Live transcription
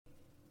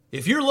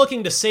If you're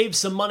looking to save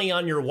some money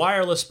on your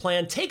wireless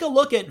plan, take a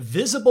look at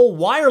Visible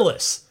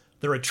Wireless.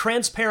 They're a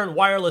transparent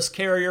wireless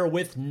carrier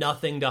with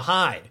nothing to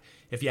hide.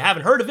 If you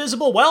haven't heard of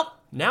Visible, well,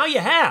 now you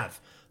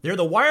have. They're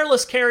the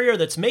wireless carrier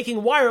that's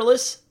making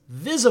wireless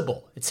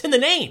visible. It's in the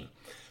name.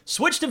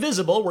 Switch to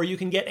Visible, where you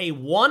can get a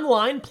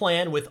one-line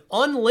plan with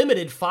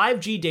unlimited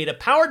 5G data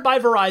powered by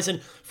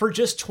Verizon for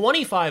just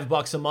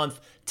 $25 a month,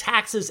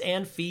 taxes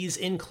and fees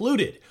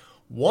included.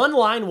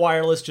 One-line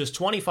wireless, just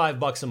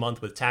 $25 a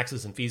month with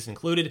taxes and fees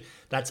included.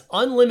 That's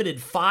unlimited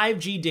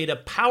 5G data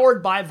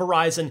powered by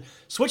Verizon.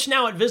 Switch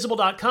now at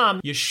Visible.com.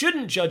 You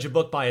shouldn't judge a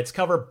book by its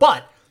cover,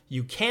 but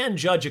you can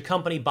judge a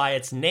company by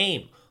its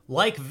name,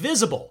 like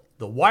Visible,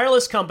 the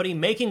wireless company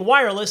making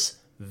wireless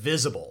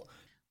visible.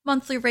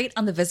 Monthly rate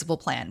on the Visible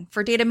plan.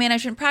 For data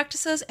management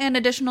practices and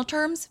additional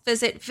terms,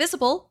 visit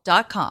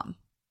Visible.com.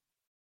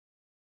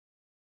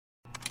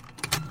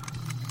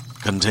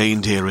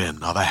 Contained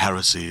herein are the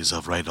heresies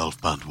of Radolf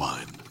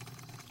Burntwine,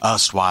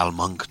 erstwhile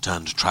monk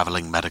turned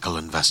traveling medical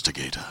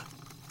investigator.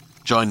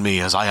 Join me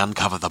as I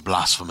uncover the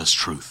blasphemous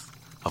truth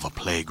of a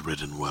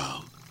plague-ridden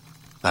world,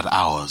 that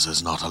ours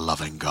is not a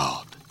loving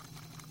God,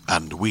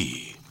 and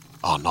we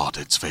are not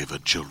its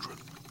favored children.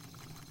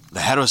 The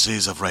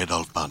heresies of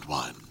Radolf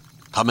Burntwine,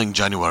 coming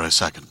January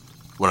 2nd,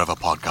 wherever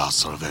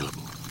podcasts are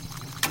available.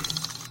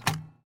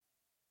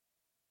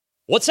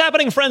 What's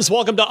happening, friends?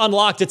 Welcome to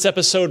Unlocked. It's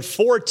episode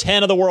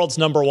 410 of the world's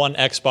 #1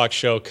 Xbox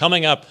show.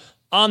 Coming up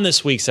on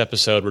this week's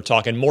episode, we're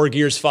talking more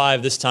Gears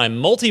 5, this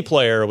time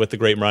multiplayer with the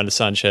great Miranda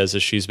Sanchez,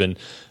 as she's been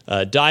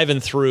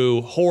diving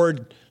through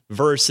Horde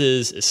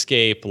versus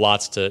Escape.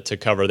 Lots to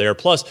cover there.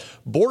 Plus,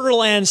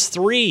 Borderlands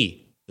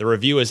 3. The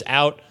review is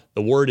out.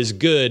 The word is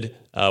good.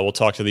 We'll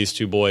talk to these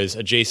two boys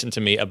adjacent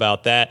to me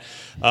about that.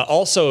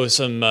 Also,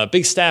 some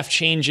big staff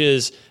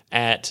changes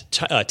at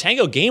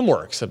Tango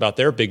Gameworks about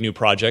their big new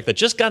project that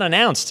just got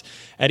announced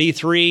at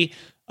E3.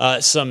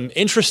 Some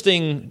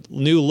interesting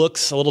new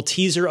looks, a little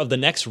teaser of the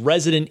next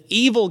Resident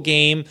Evil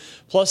game,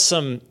 plus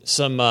some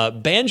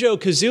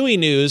Banjo-Kazooie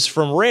news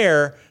from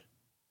Rare,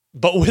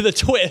 but with a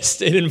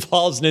twist. It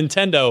involves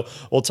Nintendo.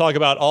 We'll talk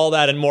about all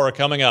that and more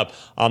coming up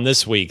on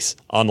this week's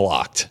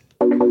Unlocked.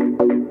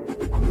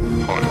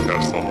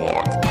 Podcast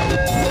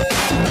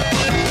Unlocked.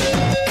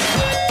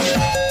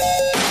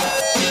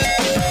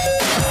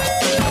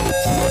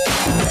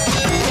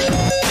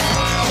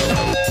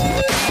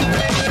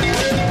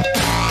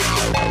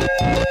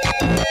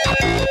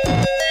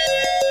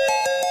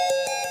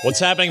 What's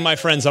happening, my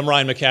friends? I'm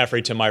Ryan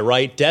McCaffrey. To my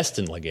right,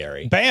 Destin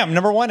Legary. Bam,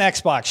 #1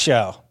 Xbox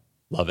show.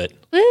 Love it.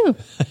 Woo!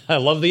 I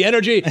love the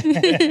energy.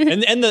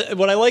 and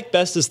what I like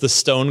best is the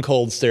stone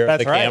cold stare at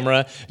the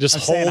camera. Just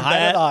I'm hold saying hi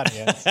that to the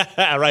audience.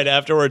 right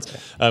afterwards.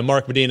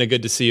 Mark Medina,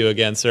 good to see you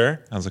again, sir.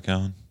 How's it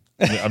going?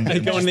 I'm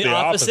Going just the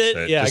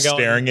opposite? Yeah, just going-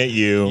 staring at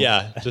you.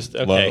 Yeah, just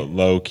okay.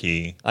 Low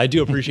key. I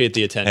do appreciate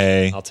the attention.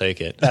 Hey. I'll take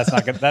it. That's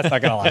not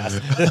gonna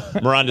last.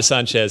 Miranda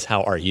Sanchez,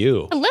 how are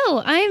you?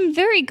 Hello, I'm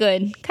very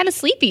good. Kind of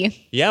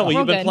sleepy. Yeah, well, Real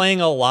you've been good.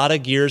 playing a lot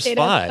of Gears Stayed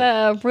 5.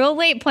 up real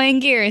late playing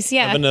Gears.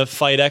 Yeah, Having to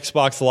fight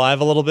Xbox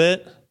Live a little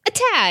bit. a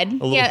tad.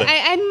 little Yeah, bit.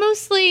 I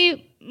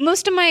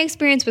most of my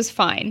experience was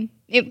fine.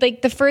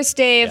 Like the first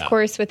day, of Yeah.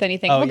 course, with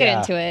anything. Oh, we'll get yeah.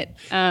 into it.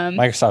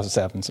 Microsoft is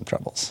having some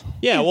troubles.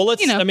 Yeah, well,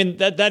 let's. You know. I mean,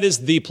 that is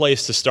the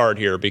place to start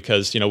here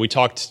because we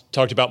talked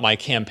about my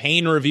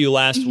campaign review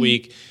last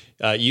week.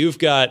 You've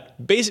got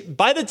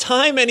by the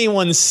time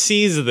anyone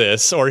sees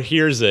this or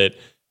hears it,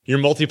 your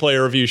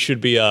multiplayer review should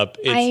be up.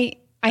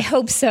 I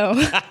hope so.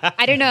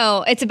 I don't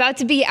know. It's about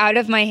to be out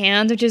of my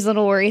hands, which is a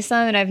little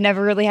worrisome, and I've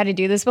never really had to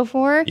do this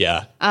before.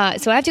 Yeah.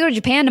 So I have to go to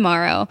Japan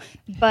tomorrow,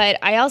 but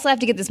I also have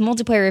to get this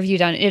multiplayer review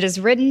done. It is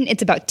written.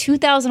 It's about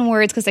 2,000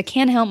 words because I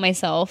can't help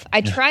myself.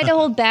 I tried to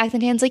hold back. The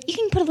Dan's like, you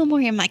can put a little more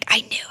here. I'm like,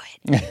 I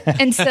knew it.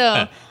 And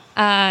so,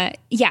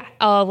 yeah,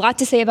 a lot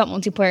to say about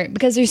multiplayer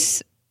because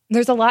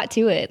there's a lot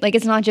to it. Like,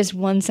 it's not just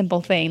one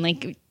simple thing.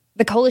 Like,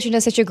 the Coalition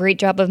does such a great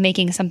job of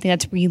making something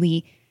that's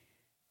really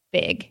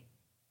big.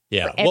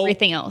 Yeah, For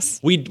everything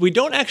else. We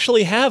don't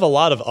actually have a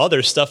lot of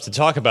other stuff to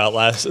talk about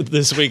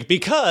this week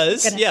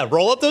because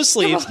roll up those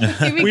sleeves.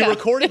 Here we We go.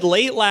 recorded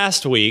late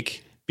last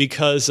week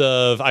because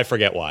of I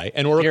forget why,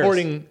 and we're Gears.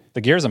 recording The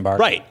Gears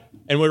embargo. right,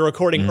 and we're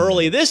recording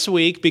early this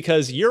week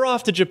because you're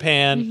off to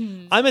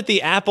Japan. I'm at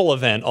the Apple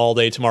event all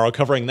day tomorrow,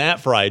 covering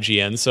that for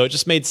IGN. So it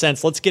just made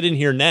sense. Let's get in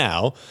here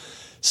now.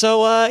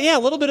 So, a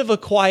little bit of a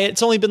quiet.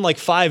 It's only been like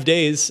 5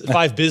 days,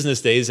 5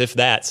 business days, if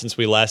that, since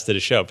we last did a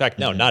show. In fact,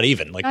 no, not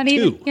even. Like Not 2.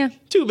 even, yeah.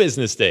 2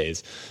 business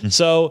days.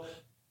 So,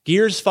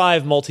 Gears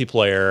 5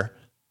 multiplayer.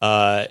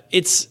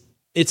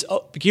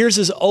 Gears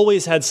has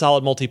always had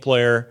solid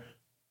multiplayer.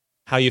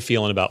 How you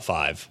feeling about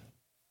 5?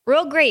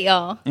 Real great,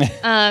 y'all. Should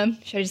I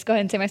just go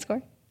ahead and say my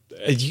score?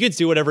 You can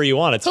do whatever you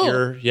want. It's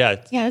Cool. yeah,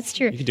 Yeah, that's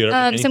true. You can do it. So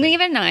I'm going to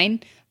give it a 9,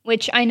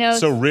 which I know.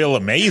 So real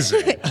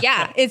amazing.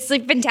 Yeah, it's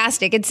like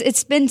fantastic.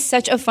 It's been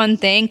such a fun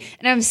thing,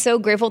 and I'm so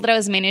grateful that I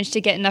was managed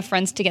to get enough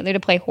friends together to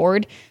play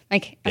Horde.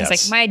 Like I was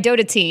Yes. like, my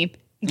Dota team,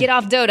 get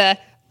off Dota,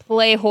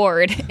 play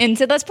Horde, and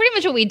so that's pretty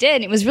much what we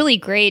did. It was really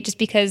great, just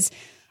because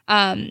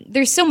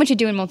there's so much to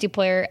do in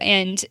multiplayer,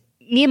 and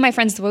me and my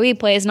friends, the way we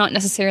play is not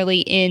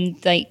necessarily in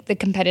like the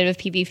competitive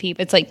PvP,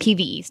 but it's like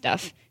PvE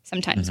stuff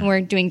sometimes when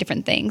we're doing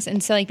different things.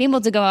 And so like being able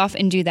to go off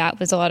and do that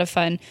was a lot of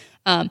fun.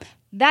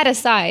 That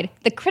aside,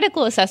 the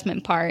critical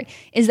assessment part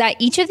is that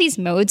each of these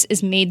modes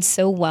is made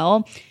so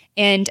well.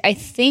 And I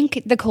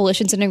think the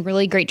Coalition's done a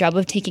really great job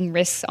of taking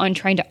risks on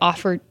trying to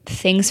offer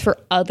things for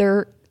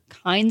other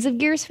kinds of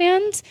Gears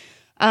fans.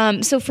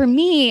 So for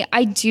me,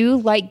 I do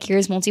like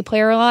Gears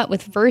multiplayer a lot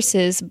with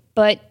Versus,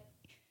 but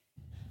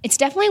it's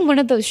definitely one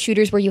of those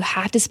shooters where you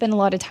have to spend a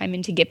lot of time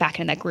in to get back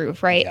in that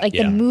groove, right? Like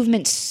the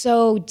movement's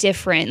so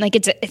different. Like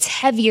it's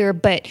heavier,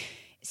 but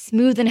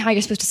smooth in how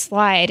you're supposed to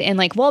slide. And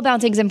like wall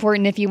bouncing is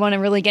important if you want to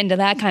really get into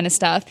that kind of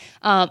stuff.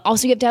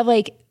 Also, you have to have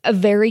like a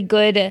very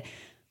good,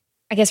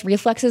 I guess,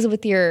 reflexes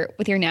with your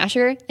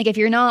Nasher. Like if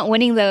you're not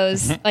winning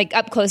those like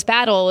up close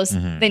battles,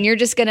 then you're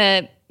just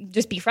gonna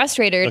just be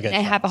frustrated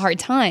and have a hard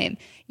time.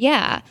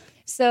 Yeah.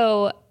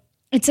 So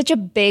it's such a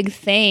big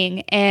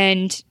thing.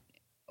 And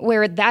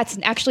where that's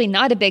actually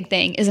not a big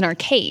thing is an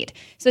arcade.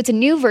 So it's a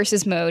new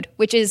Versus mode,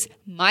 which is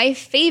my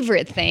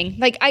favorite thing.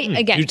 Like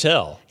again, you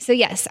tell. So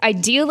yes, I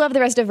do love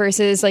the rest of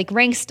Versus. Like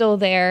rank's still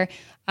there.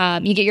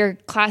 You get your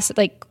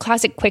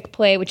classic quick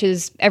play, which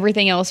is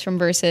everything else from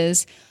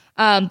Versus.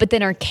 But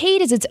then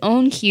arcade is its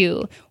own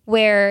queue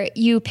where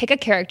you pick a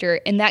character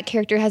and that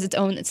character has its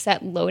own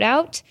set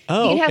loadout.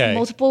 Oh, you can okay. have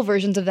multiple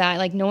versions of that.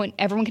 Like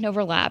everyone can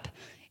overlap.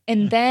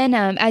 And then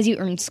as you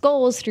earn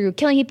skulls through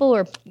killing people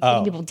or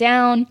putting people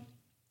down,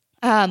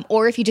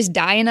 or if you just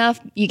die enough,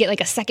 you get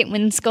like a second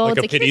win skull. Like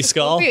it's a pity here's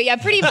skull? for you. Yeah,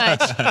 pretty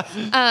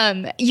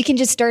much. You can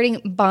just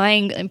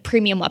buying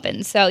premium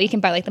weapons. So you can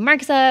buy like the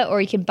Marxa,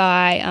 or you can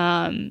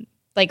buy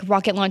like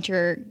rocket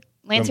launcher,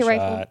 Lancer Boom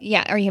rifle. shot.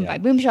 Yeah, or you can buy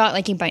boom shot.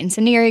 Like you can buy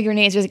incendiary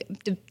grenades.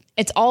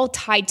 It's all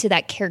tied to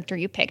that character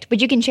you picked, but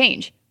you can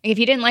change. Like if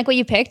you didn't like what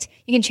you picked,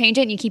 you can change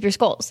it and you keep your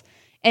skulls.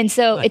 And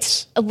so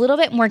it's a little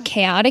bit more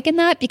chaotic in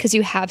that because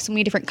you have so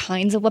many different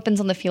kinds of weapons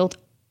on the field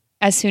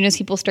as soon as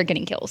people start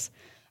getting kills.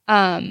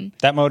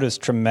 That mode is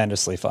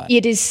tremendously fun.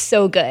 It is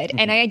so good.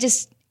 And I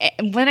just,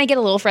 when I get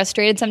a little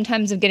frustrated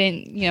sometimes of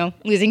getting,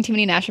 losing too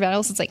many Nasher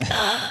battles, it's like,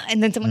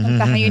 and then someone comes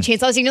behind you and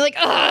chainsaws you and you're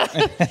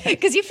like,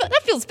 because that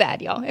feels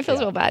bad, y'all. It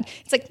feels real bad.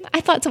 It's like,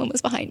 I thought someone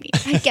was behind me.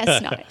 I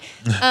guess not.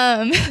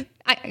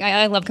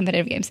 I love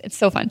competitive games. It's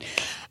so fun.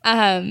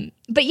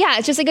 But yeah,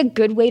 it's just like a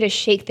good way to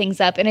shake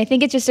things up. And I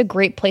think it's just a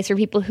great place for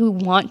people who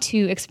want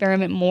to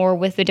experiment more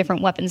with the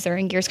different weapons that are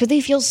in Gears because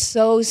they feel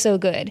so, so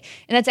good.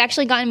 And that's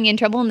actually gotten me in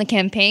trouble in the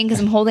campaign because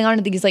I'm holding on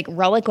to these like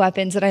relic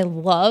weapons that I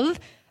love,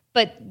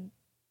 but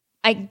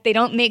they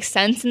don't make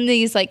sense in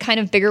these like kind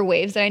of bigger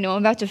waves that I know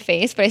I'm about to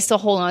face, but I still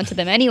hold on to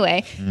them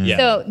anyway. Yeah.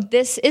 So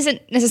this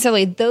isn't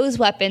necessarily those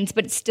weapons,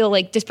 but it's still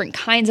like different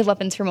kinds of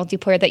weapons for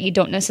multiplayer that you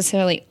don't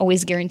necessarily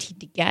always guaranteed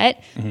to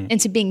get. And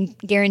so being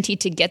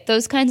guaranteed to get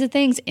those kinds of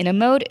things in a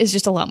mode is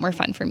just a lot more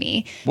fun for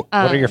me. What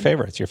are your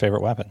favorites? Your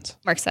favorite weapons?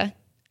 Marxa.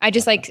 I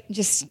just like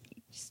just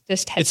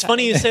It's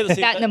funny you say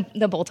that and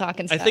the bull talk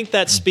and I stuff. think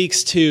that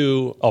speaks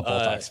to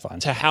Bulltalk's fun.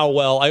 to how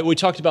well we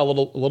talked about a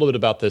little bit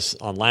about this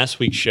on last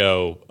week's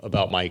show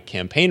about my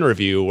campaign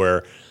review,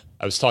 where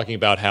I was talking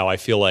about how I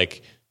feel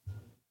like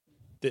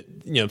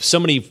so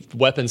many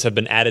weapons have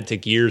been added to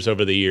Gears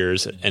over the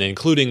years, and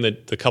including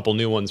the couple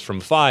new ones from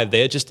 5,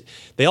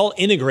 they all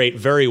integrate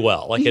very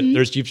well. Like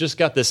you've just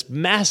got this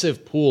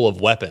massive pool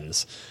of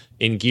weapons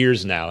in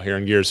Gears now here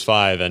in Gears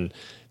 5,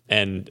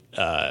 and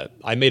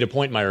I made a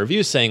point in my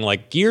review saying,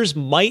 like, Gears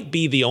might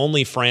be the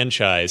only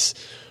franchise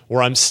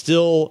where I'm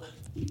still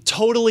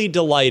totally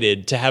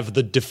delighted to have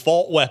the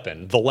default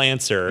weapon, the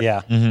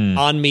Lancer,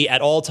 on me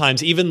at all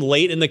times, even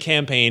late in the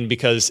campaign,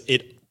 because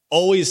it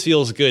always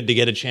feels good to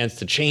get a chance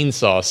to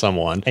chainsaw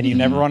someone. And you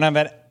never run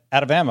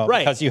out of ammo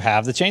Right. because you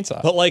have the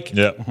chainsaw. But like,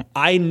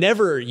 I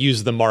never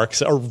use the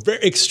Marks, or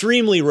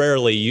extremely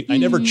rarely. I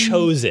never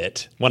chose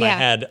it when I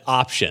had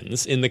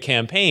options in the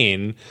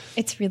campaign.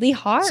 it's really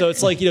hard. So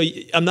it's like,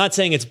 I'm not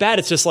saying it's bad.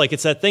 It's just like,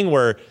 it's that thing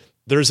where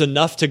there's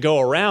enough to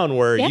go around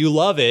where you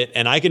love it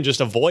and I can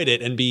just avoid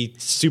it and be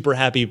super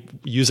happy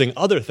using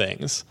other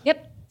things.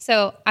 Yep.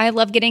 So I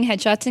love getting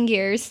headshots in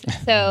Gears.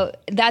 So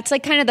that's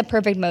like kind of the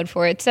perfect mode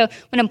for it. So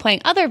when I'm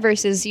playing other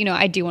Versus,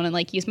 I do want to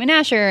like use my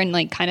Nasher and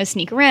like kind of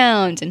sneak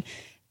around and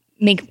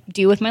make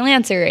do with my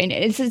Lancer. And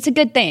it's a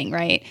good thing,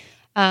 right?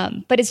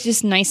 But it's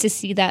just nice to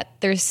see that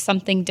there's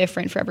something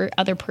different for every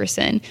other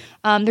person.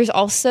 There's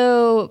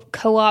also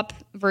co-op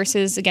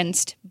Versus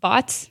against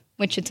bots,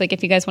 which it's like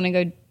if you guys want to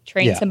go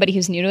train somebody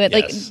who's new to it.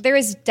 Like there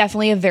is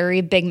definitely a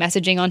very big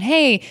messaging on,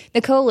 hey,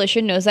 the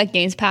Coalition knows that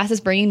Games Pass is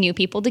bringing new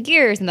people to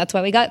Gears, and that's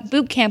why we got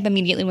boot camp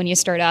immediately when you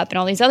start up and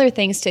all these other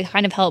things to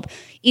kind of help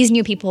ease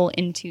new people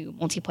into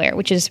multiplayer,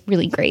 which is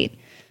really great.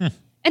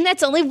 And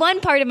that's only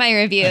one part of my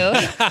review.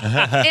 And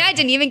I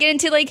didn't even get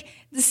into like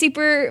the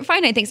super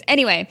finite things.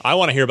 Anyway. I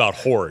want to hear about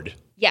Horde.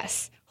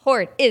 Yes.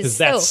 Horde is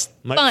so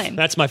fun.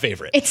 That's my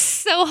favorite. It's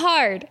so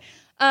hard.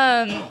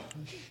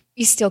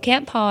 You still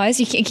can't pause.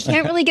 You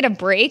can't really get a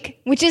break,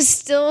 which is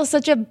still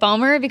such a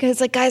bummer because it's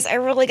like, guys, I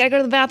really gotta go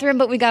to the bathroom,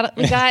 but we're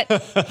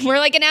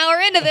like an hour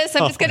into this.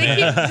 I'm just gonna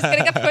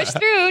get pushed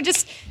through.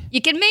 Just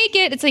You can make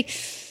it. It's like,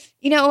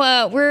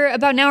 we're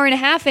about an hour and a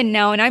half in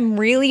now, and I'm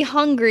really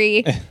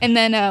hungry. And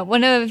then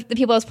one of the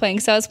people I was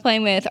playing, so I was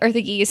playing with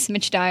Arthur Geese,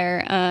 Mitch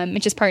Dyer,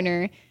 Mitch's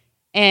partner,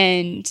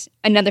 and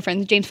another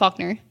friend, James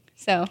Faulkner.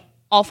 So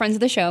all friends of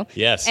the show.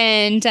 Yes.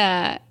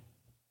 And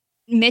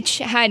Mitch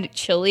had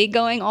chili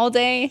going all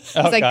day. He's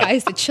like, God.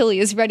 guys, the chili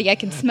is ready. I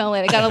can smell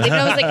it. I gotta leave.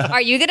 And I was like,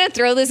 are you gonna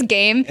throw this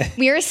game?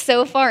 We are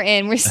so far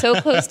in. We're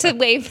so close to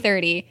wave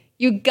 30.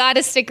 You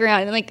gotta stick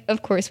around. And like,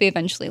 of course, we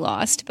eventually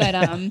lost. But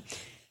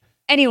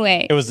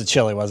anyway. It was the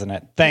chili, wasn't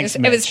it? Thanks,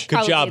 It was Mitch. Good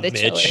probably job, the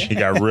Mitch. chili. He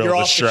got real You're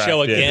off the distracted.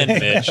 show again,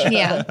 Mitch.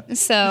 Yeah.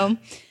 So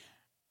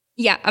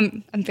yeah,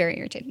 I'm very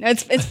irritated. No,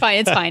 it's fine.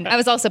 It's fine. I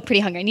was also pretty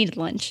hungry. I needed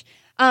lunch.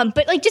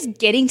 But like just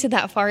getting to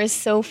that far is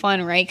so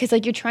fun, right? Because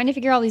like you're trying to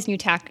figure out all these new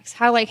tactics,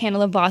 how to like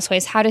handle the boss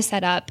ways, how to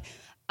set up.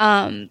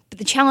 But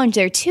the challenge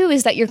there too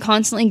is that you're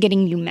constantly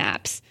getting new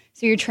maps.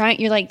 So you're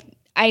like,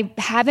 I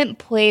haven't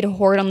played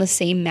Horde on the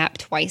same map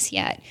twice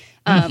yet.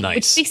 Nice.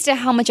 Which speaks to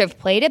how much I've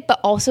played it, but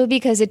also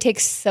because it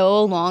takes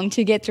so long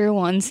to get through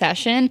one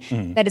session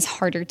that it's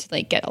harder to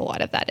like get a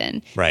lot of that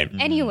in. Right.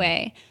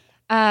 Anyway,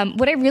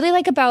 what I really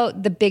like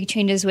about the big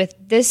changes with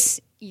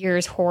this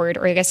year's Horde,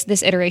 or I guess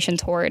this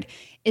iteration's Horde,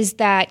 is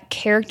that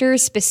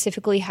characters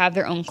specifically have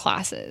their own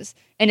classes.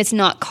 And it's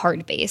not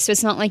card based. So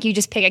it's not like you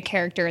just pick a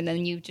character and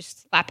then you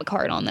just slap a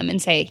card on them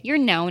and say, you're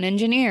now an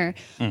engineer.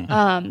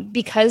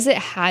 Because it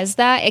has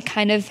that, it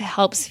kind of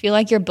helps feel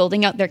like you're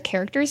building out their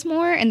characters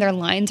more, and their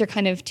lines are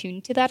kind of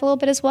tuned to that a little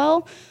bit as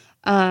well.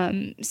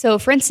 So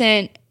for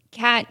instance,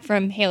 Kat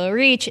from Halo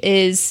Reach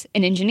is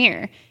an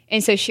engineer.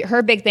 And so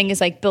her big thing is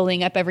like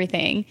building up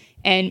everything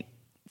and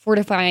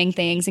fortifying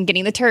things and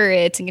getting the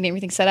turrets and getting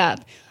everything set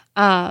up.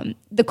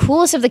 The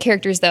coolest of the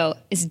characters, though,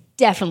 is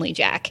definitely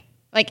Jack.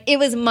 Like, it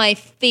was my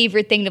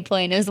favorite thing to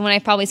play, and it was the one I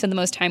probably spent the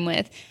most time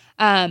with.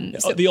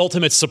 The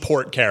ultimate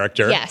support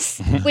character.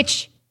 Yes,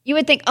 which you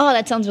would think, oh,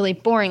 that sounds really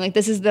boring. Like,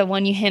 this is the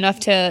one you hand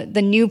off to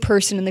the new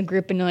person in the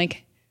group and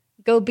like,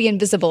 go be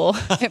invisible.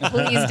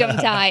 Please don't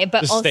die,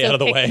 but Just stay out also of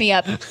the pick way. me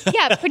up.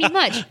 Yeah, pretty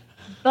much.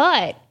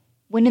 But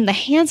when in the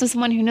hands of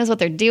someone who knows what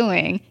they're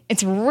doing,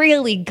 it's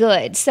really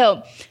good.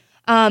 So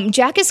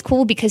Jack is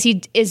cool because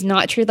he is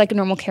not treated like a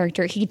normal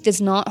character. He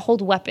does not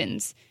hold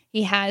weapons.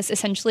 He has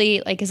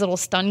essentially like his little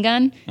stun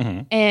gun,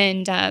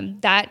 and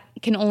that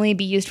can only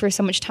be used for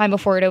so much time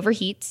before it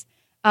overheats.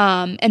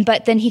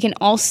 But then he can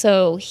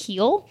also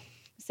heal,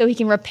 so he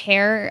can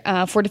repair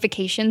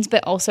fortifications,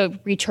 but also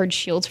recharge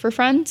shields for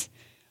friends.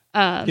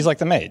 He's like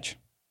the mage.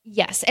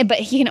 Yes, but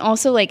he can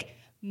also like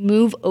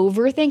move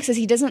over things because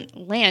he doesn't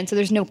land, so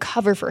there's no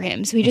cover for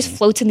him. So he just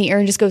floats in the air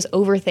and just goes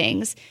over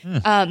things.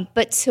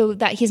 But so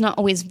that he's not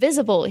always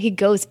visible, he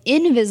goes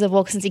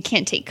invisible since he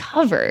can't take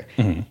cover.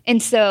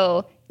 And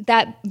so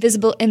that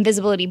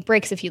invisibility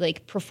breaks if you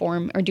like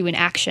perform or do an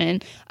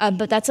action.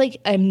 But that's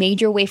like a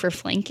major way for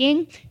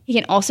flanking. He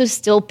can also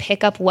still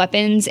pick up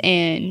weapons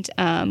and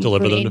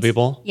Deliver them to grenades.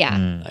 people? Yeah.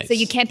 Nice. So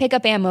you can't pick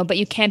up ammo, but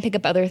you can pick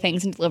up other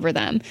things and deliver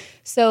them.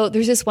 So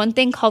there's this one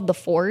thing called the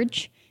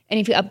Forge. And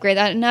if you upgrade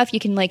that enough, you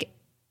can like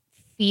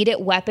feed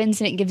it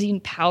weapons and it gives you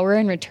power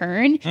in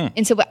return.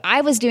 And so what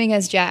I was doing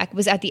as Jack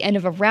was at the end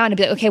of a round, I'd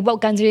be like, okay, what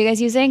guns are you guys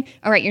using?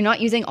 All right, you're not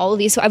using all of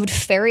these. So I would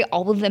ferry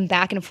all of them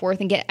back and forth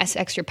and get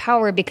extra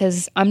power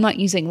because I'm not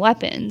using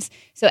weapons.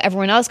 So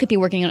everyone else could be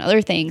working on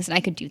other things and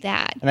I could do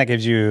that. And that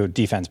gives you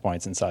defense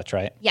points and such,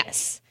 right?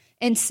 Yes.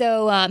 And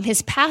so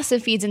his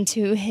passive feeds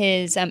into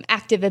his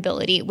active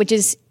ability, which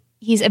is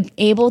he's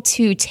able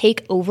to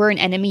take over an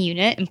enemy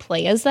unit and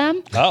play as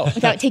them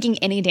without taking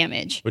any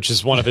damage. Which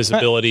is one of his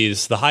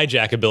abilities, the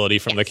hijack ability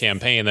from the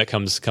campaign that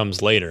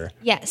comes later.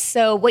 Yes.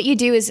 So what you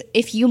do is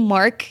if you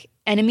mark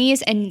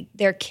enemies and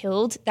they're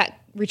killed,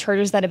 that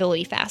recharges that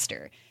ability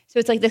faster. So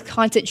it's like this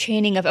constant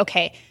chaining of,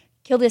 okay,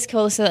 kill this,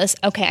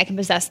 okay, I can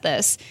possess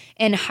this.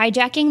 And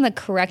hijacking the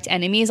correct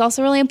enemy is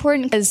also really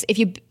important because if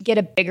you get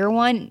a bigger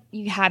one,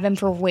 you have him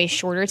for a way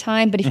shorter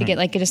time. But if you get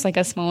like just like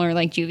a smaller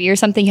like juvie or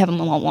something, you have him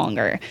a lot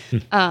longer.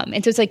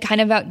 And so it's like kind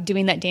of about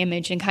doing that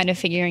damage and kind of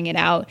figuring it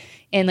out.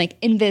 And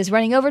like invis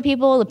running over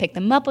people to pick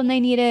them up when they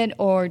need it,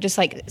 or just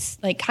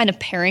like kind of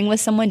pairing with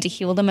someone to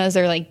heal them as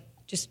they're like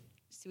just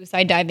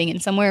suicide diving in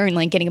somewhere and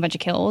like getting a bunch of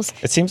kills.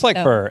 It seems like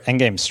for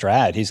endgame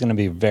strat, he's going to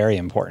be very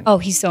important. Oh,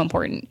 he's so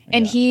important.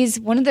 And he's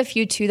one of the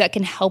few too that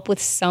can help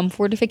with some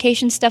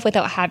fortification stuff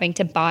without having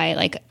to buy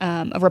like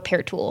a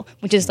repair tool,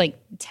 which is like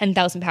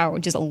 10,000 power,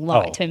 which is a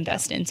lot to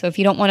invest in. So if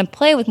you don't want to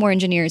play with more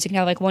engineers, you can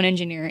have like one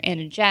engineer and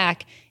a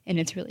Jack, and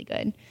it's really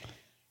good.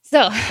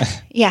 So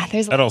yeah,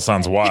 there's That all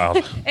sounds wild.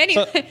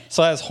 anyway.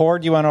 So as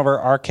Horde, you went over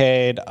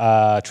arcade,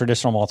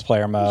 traditional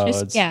multiplayer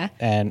modes. yeah.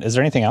 And is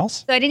there anything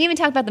else? So I didn't even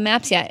talk about the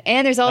maps yet.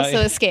 And there's also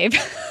Escape.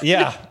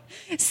 Yeah.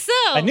 So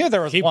I knew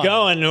there was Keep one.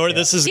 going, or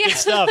this is good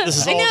stuff. This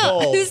is I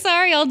all know. gold.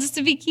 Sorry, I'll just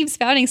keep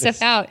spouting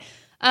stuff out.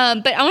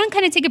 But I want to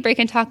kind of take a break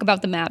and talk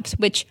about the maps,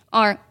 which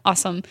are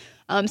awesome.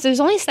 So there's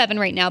only 7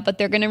 right now, but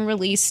they're going to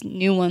release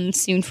new ones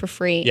soon for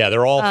free. Yeah,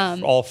 they're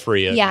all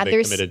free. yeah, they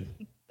there's- committed.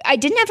 I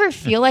didn't ever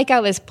feel like I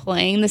was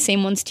playing the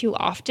same ones too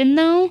often,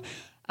 though.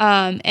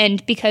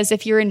 And because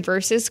if you're in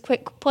versus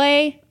quick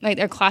play, like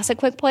their classic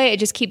quick play, it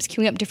just keeps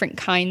queuing up different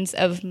kinds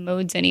of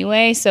modes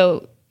anyway.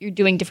 So you're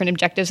doing different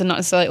objectives and not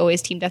necessarily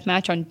always team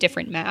deathmatch on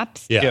different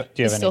maps. Yeah. Do you It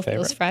have still any favorite?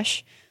 feels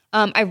fresh.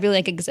 I really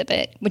like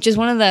Exhibit, which is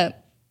one of the,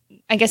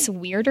 I guess,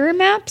 weirder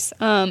maps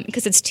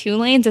because it's 2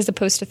 lanes as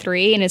opposed to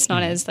 3, and it's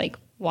not as like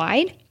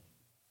wide.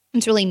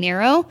 It's really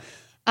narrow.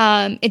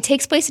 It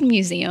takes place in a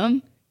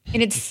museum,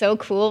 and it's so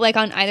cool. Like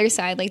on either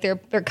side, like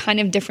they're kind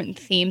of different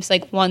themes.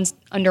 Like one's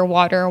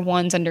underwater,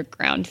 one's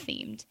underground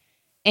themed,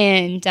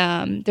 and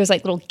there's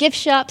like little gift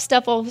shop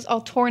stuff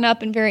all torn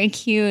up and very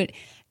cute.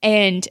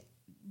 And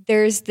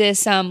there's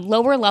this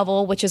lower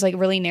level, which is like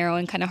really narrow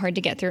and kind of hard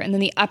to get through. And then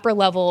the upper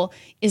level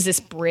is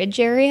this bridge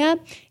area.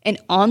 And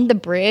on the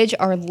bridge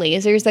are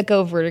lasers that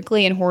go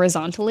vertically and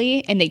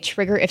horizontally, and they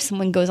trigger if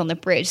someone goes on the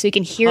bridge. So you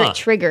can hear it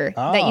trigger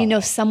that you know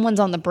someone's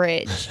on the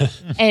bridge.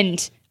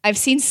 And I've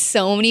seen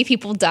so many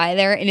people die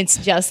there, and it's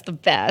just the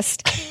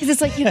best. Because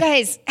it's like, you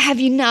guys, have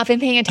you not been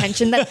paying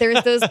attention that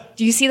there's those,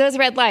 do you see those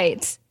red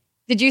lights?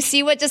 Did you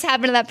see what just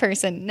happened to that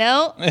person?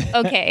 No?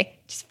 Okay.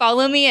 Just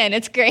follow me in.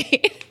 It's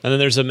great. And then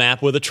there's a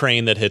map with a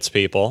train that hits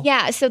people.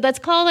 Yeah, so that's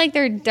called like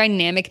their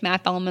dynamic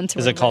map elements.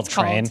 Is it called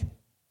Train?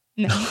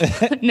 No.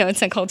 No,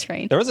 it's not called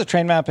Train. There was a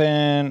train map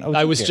in.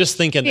 I was just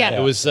thinking that. Yeah.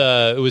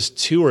 It was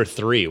 2 or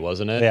 3,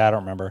 wasn't it? Yeah, I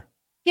don't remember.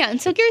 Yeah,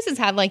 and so Gears has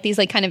had like these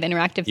like kind of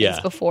interactive things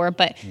Yeah. before,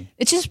 but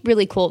it's just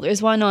really cool.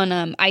 There's one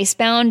on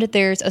Icebound.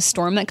 There's a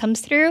storm that comes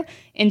through,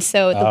 and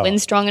so the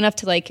wind's strong enough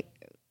to like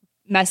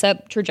mess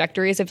up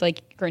trajectories of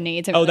like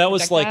grenades. And Oh, other that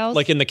was projectiles.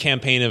 like in the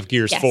campaign of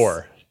Gears Yes.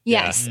 4.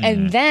 Yes.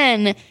 And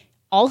then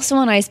also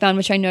on Icebound,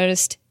 which I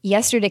noticed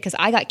yesterday because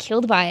I got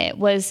killed by it,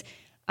 was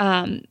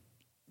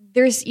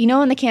there's, you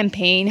know, in the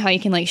campaign, how you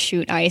can like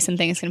shoot ice and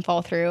things can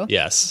fall through.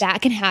 Yes.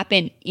 That can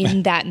happen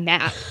in that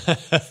map.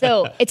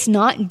 So it's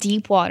not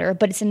deep water,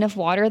 but it's enough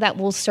water that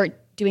will start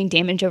doing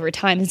damage over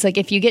time. It's like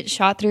if you get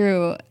shot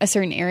through a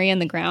certain area in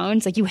the ground,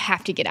 it's like you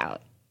have to get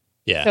out.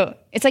 Yeah. So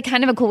it's like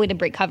kind of a cool way to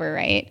break cover,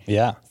 right?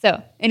 Yeah.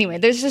 So anyway,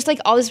 there's just like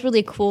all this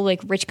really cool, like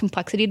rich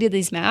complexity to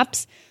these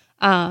maps.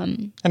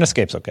 And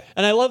Escape's okay.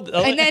 And I love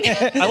And then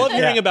I love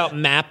hearing about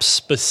map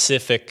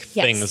specific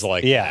things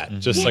like Yeah. that.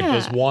 Just like Yeah.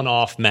 those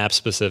one-off map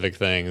specific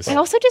things. I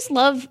also just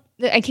love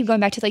that I keep going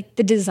back to like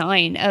the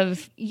design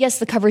of, yes,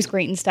 the cover's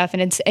great and stuff,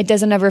 and it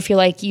doesn't ever feel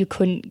like you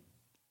couldn't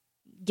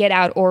get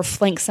out or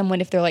flank someone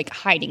if they're like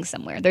hiding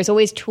somewhere. There's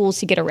always tools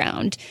to get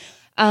around.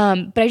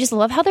 But I just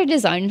love how they're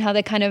designed and how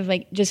they kind of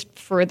like just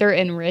further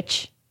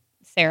enrich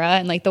Sarah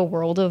and like the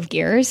world of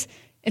Gears.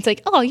 It's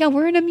like, oh yeah,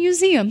 we're in a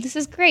museum. This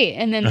is great.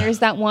 And then there's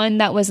that one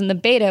that was in the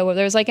beta where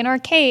there's like an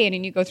arcade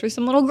and you go through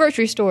some little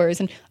grocery stores.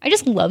 And I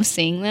just love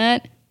seeing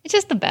that. It's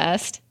just the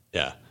best.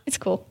 Yeah. It's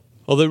cool.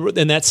 Well,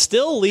 and that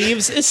still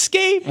leaves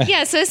Escape.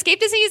 Yeah, so Escape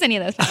doesn't use any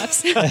of those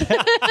maps.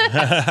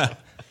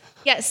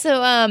 Yeah,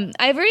 so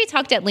I've already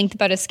talked at length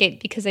about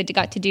Escape because I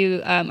got to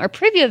do our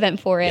preview event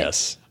for it.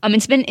 Yes.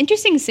 It's been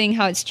interesting seeing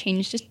how it's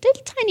changed just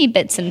a tiny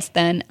bit since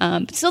then.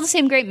 But still the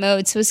same great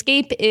mode. So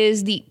Escape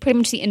is pretty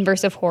much the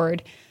inverse of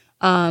Horde.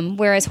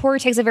 Whereas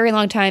Horde takes a very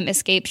long time,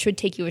 Escape should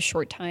take you a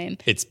short time.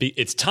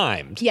 It's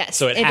timed. Yes,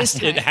 So it is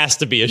timed. has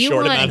to be a You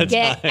short wanna amount of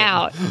get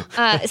time.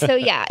 out. So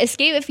yeah,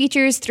 Escape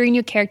features 3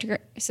 new characters.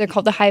 They're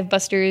called the Hive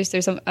Busters.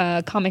 There's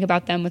a comic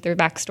about them with their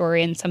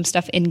backstory and some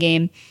stuff in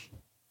game.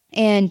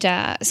 And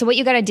so what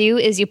you got to do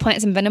is you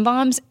plant some venom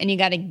bombs and you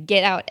got to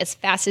get out as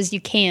fast as you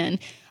can.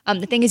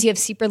 The thing is you have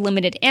super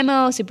limited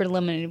ammo, super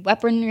limited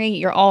weaponry.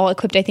 You're all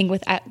equipped, I think,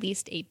 with at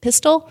least a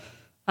pistol,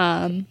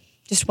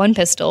 just one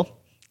pistol,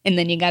 and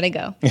then you got to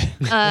go.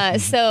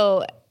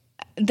 So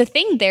the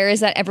thing there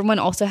is that everyone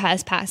also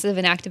has passive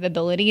and active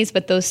abilities,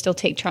 but those still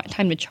take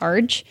time to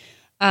charge.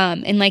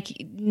 And like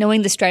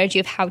knowing the strategy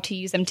of how to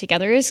use them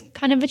together is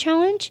kind of a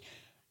challenge.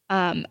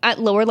 At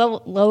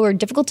lower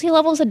difficulty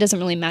levels, it doesn't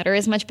really matter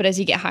as much, but as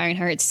you get higher and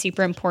higher, it's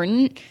super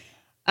important.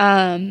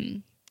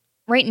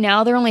 Right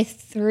now, there are only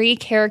 3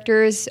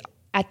 characters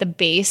at the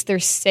base.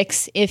 There's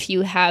 6 if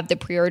you have the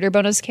pre-order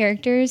bonus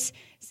characters.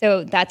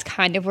 So that's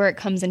kind of where it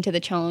comes into the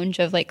challenge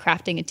of like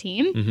crafting a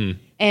team. Mm-hmm.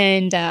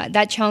 And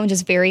that challenge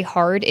is very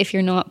hard if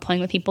you're not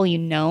playing with people you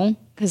know,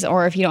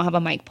 or if you don't have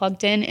a mic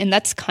plugged in. And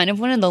that's kind of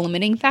one of the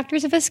limiting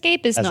factors of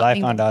Escape. Is As not I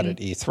being found out in- at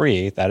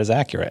E3, that is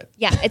accurate.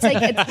 Yeah, it's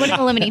like it's one of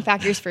the limiting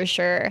factors for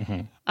sure.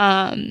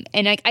 And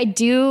like I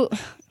do,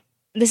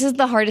 this is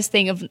the hardest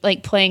thing of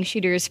like playing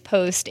shooters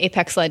post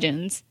Apex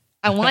Legends.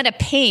 I want to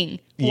ping.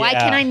 Why Yeah.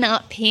 can I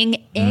not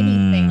ping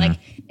anything? Like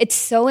it's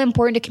so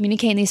important to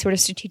communicate in these sort of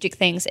strategic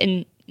things,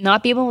 and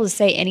not be able to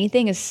say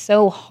anything is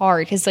so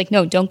hard because like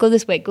no, don't go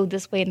this way, go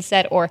this way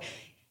instead, or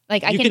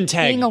like I You can can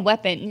tag ping a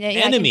weapon. Yeah,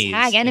 enemies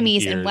I can tag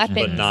enemies in and Gears,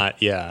 weapons, but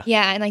not Yeah,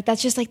 and like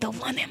that's just like the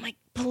one thing I'm like,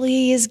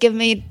 please give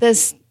me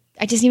this.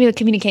 I just need to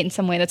communicate in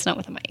some way that's not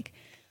with a mic.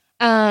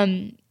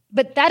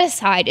 But that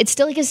aside, it's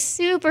still like a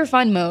super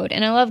fun mode,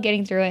 and I love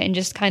getting through it and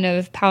just kind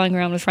of palling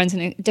around with friends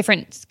in a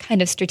different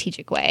kind of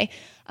strategic way.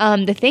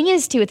 The thing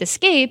is, too, with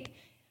Escape,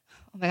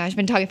 oh my gosh, I've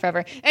been talking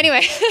forever.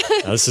 Anyway,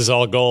 This is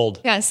all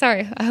gold. yeah,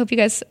 sorry. I hope you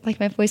guys like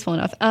my voice well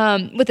enough.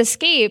 With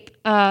Escape,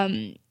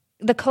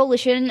 the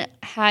Coalition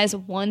has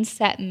one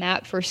set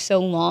map for so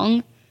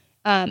long,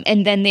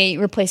 and then they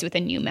replace it with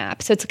a new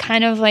map. So it's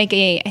kind of like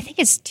I think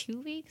it's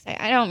 2 weeks.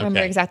 I don't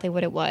remember exactly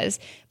what it was.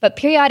 But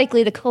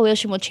periodically, the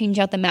Coalition will change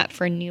out the map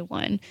for a new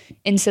one.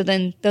 And so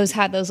then those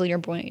have those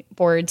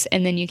leaderboards,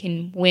 and then you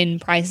can win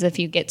prizes if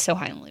you get so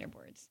high on the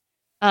leaderboards.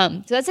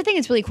 So that's the thing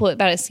that's really cool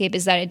about Escape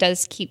is that it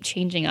does keep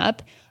changing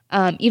up.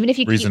 Even if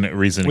you reason to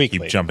Weekly.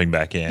 keep jumping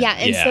back in. Yeah,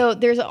 and so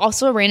there's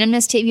also a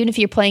randomness to it, even if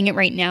you're playing it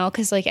right now,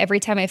 because like every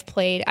time I've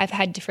played, I've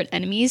had different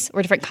enemies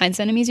or different kinds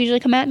of enemies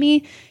usually come at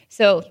me.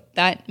 So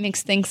that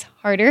makes things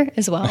harder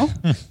as well.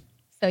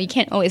 So you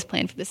can't always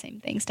plan for the same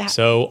things to happen.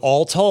 So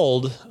all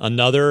told,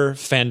 another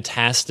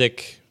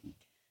fantastic,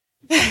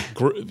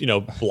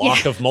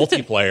 block of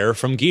multiplayer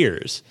from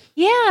Gears.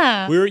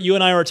 Yeah. You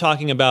and I were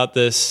talking about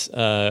this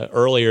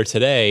earlier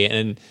today,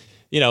 and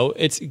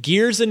it's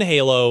Gears and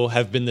Halo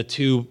have been the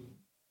two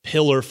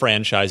pillar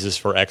franchises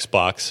for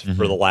Xbox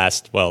for the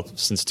last,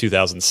 since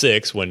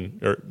 2006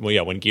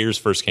 when Gears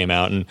first came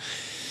out. And,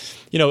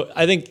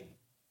 I think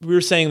we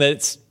were saying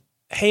that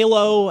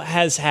Halo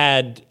has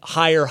had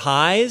higher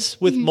highs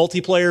with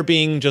multiplayer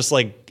being just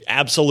like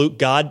absolute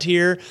god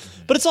tier,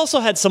 but it's also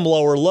had some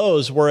lower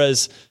lows,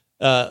 whereas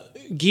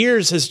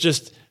Gears has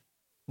just,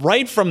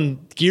 right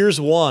from Gears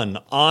 1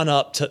 on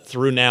up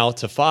through now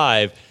to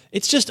 5,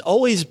 it's just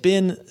always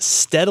been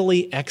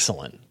steadily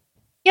excellent.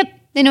 Yep,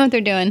 they know what they're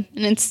doing,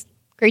 and it's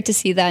great to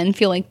see that and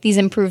feel like these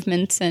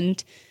improvements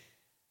and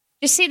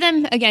just see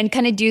them, again,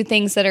 kind of do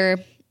things that are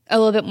a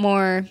little bit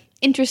more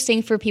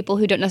interesting for people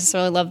who don't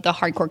necessarily love the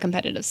hardcore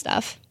competitive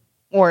stuff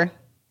or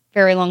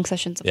very long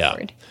sessions of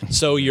board.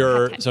 So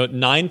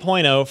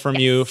 9.0 from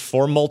you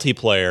for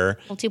multiplayer.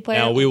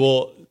 Now we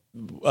will.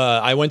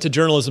 I went to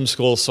journalism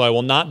school, so I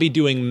will not be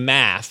doing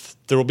math.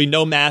 There will be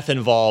no math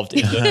involved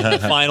in the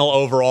final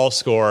overall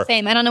score.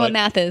 Same. I don't know what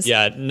math is.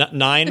 Yeah,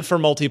 9 for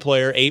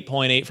multiplayer,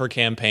 8.8 for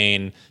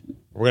campaign.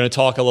 We're going to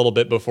talk a little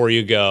bit before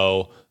you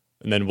go,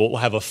 and then we'll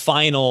have a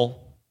final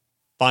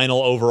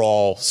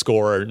overall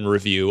score and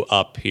review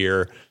up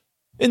here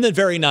in the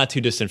very not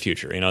too distant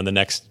future. In the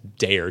next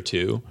day or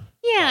two.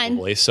 Yeah.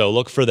 Probably. So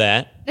look for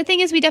that. The thing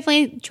is, we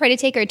definitely try to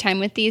take our time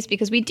with these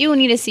because we do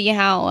need to see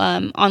how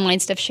online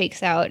stuff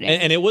shakes out.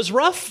 And it was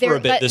rough for a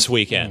bit this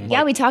weekend.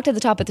 Yeah, we talked at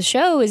the top of the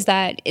show is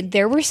that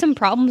there were some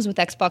problems with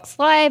Xbox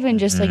Live and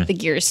just like the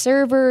Gears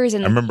servers.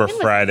 And I remember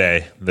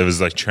Friday that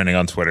was like trending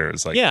on Twitter. It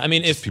was like, I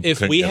mean,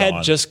 if we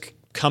had just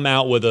come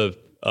out with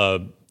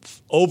a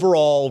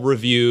overall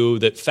review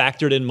that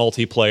factored in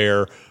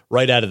multiplayer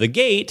right out of the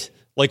gate,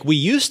 like we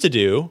used to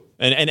do,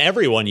 and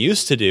everyone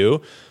used to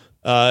do,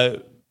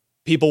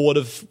 we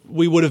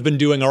would have been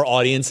doing our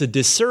audience a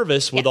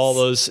disservice with all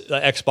those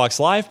Xbox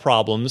Live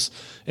problems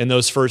in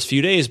those first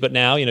few days. But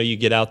now, you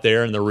get out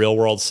there in the real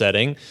world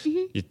setting,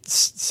 you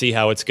see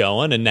how it's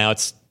going, and now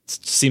it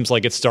seems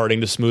like it's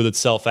starting to smooth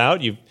itself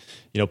out. You've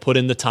put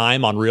in the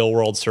time on real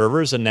world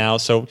servers, and now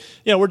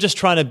we're just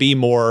trying to be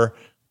more.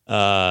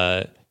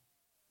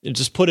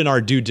 Just put in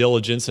our due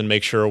diligence and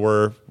make sure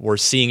we're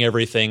seeing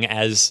everything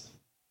as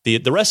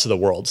the rest of the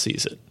world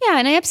sees it. Yeah,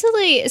 and I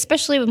absolutely,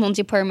 especially with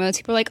multiplayer modes,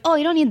 people are like, oh,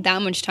 you don't need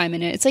that much time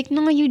in it. It's like,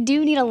 no, you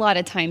do need a lot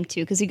of time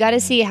too, because you got to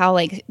see how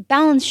like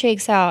balance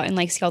shakes out and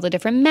like see all the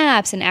different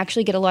maps and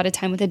actually get a lot of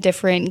time with the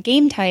different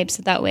game types.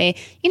 So that way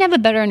you can have a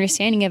better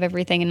understanding of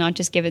everything and not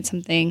just give it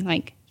something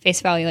like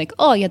face value, like,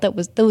 oh yeah,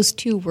 those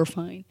two were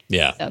fine.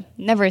 Yeah. So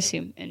never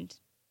assume. And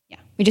yeah,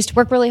 we just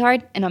work really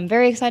hard, and I'm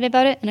very excited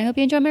about it, and I hope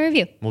you enjoy my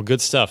review. Well,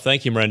 good stuff.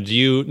 Thank you, Miranda. Do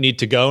you need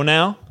to go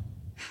now?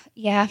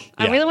 Yeah,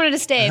 I really wanted to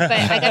stay, but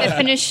I got to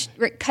finish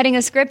cutting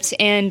a script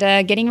and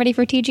getting ready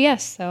for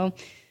TGS. So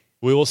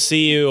we will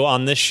see you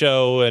on this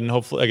show in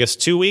hopefully, I guess,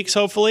 2 weeks.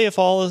 Hopefully, if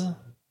all goes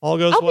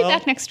well. I'll be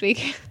back next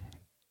week.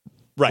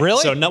 Right.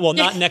 Really? So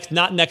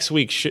not next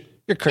week.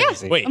 You're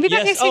crazy. Wait. I'll be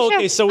back next week.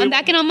 Okay. So I'm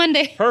back in on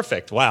Monday.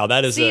 Perfect. Wow.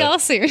 That is See y'all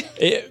soon.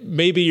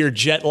 Maybe your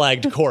jet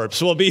lagged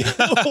corpse will be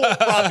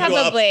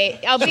Probably.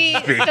 I'll be.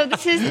 So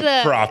this is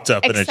the propped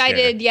up excited.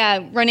 in a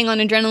chair. Running on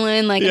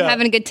adrenaline, like I'm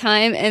having a good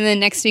time, and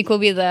then next week will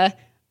be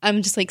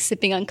I'm just like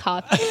sipping on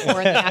coffee for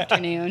the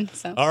afternoon.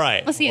 So all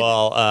right. I'll see you.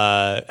 Well,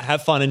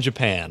 have fun in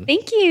Japan.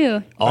 Thank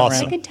you.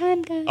 Awesome. Have a good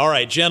time, guys. All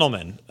right,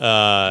 gentlemen.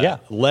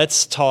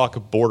 Let's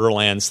talk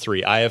Borderlands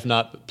 3. I have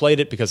not played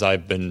it because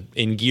I've been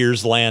in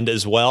Gears Land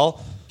as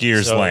well.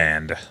 Gears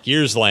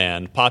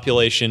Land,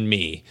 population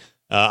me.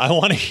 I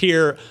want to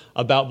hear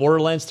about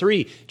Borderlands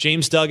 3.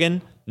 James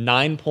Duggan,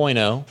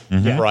 9.0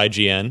 for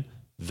IGN.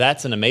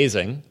 That's an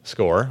amazing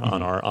score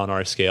on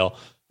our scale.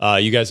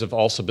 You guys have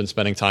also been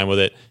spending time with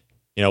it.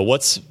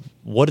 What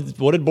did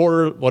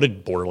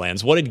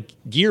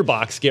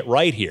Gearbox get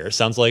right here?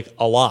 Sounds like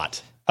a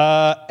lot.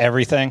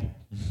 Everything.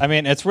 I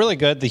mean, it's really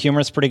good. The humor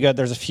is pretty good.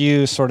 There's a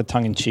few sort of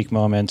tongue-in-cheek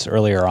moments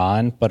earlier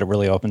on, but it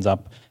really opens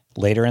up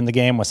later in the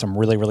game with some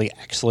really, really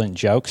excellent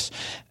jokes.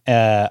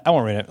 I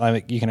won't read it. I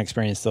mean, you can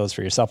experience those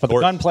for yourself. But the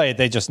gunplay,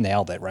 they just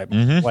nailed it, right?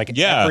 Like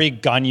every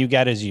gun you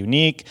get is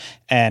unique,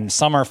 and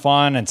some are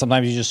fun, and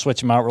sometimes you just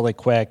switch them out really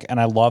quick. And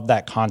I love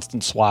that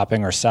constant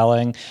swapping or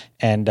selling.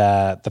 And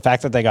the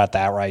fact that they got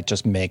that right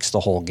just makes the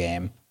whole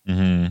game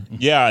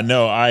Yeah,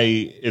 no,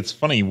 it's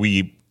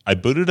funny. I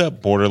booted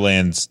up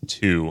Borderlands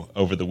 2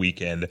 over the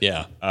weekend.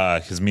 Yeah.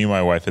 Because me and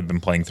my wife had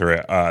been playing through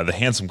it, the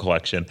Handsome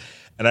Collection.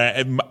 And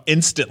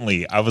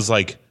I was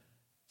like,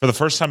 for the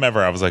first time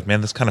ever, I was like,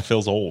 man, this kind of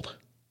feels old.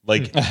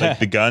 Like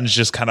the guns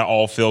just kind of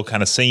all feel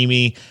kind of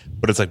samey.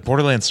 But it's like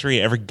Borderlands 3,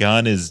 every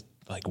gun is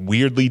like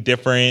weirdly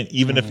different.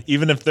 Even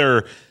if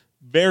they're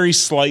very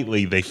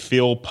slightly, they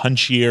feel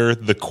punchier.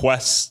 The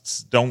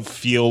quests don't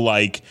feel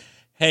like,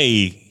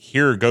 hey,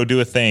 here, go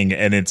do a thing.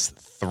 And it's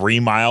 3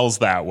 miles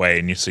that way.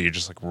 And so you're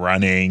just like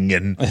running.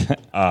 And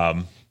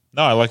no,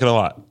 I like it a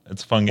lot.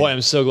 It's a fun game. Boy,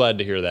 I'm so glad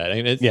to hear that. I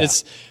mean,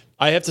 it's,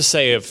 I have to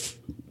say, if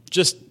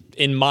just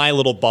in my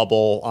little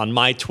bubble on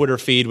my Twitter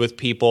feed with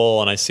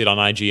people, and I see it on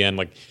IGN,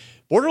 like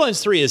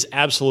Borderlands 3 is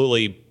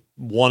absolutely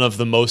one of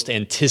the most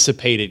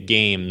anticipated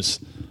games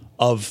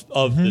of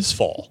this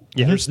fall.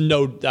 Yeah. There's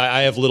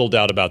I have little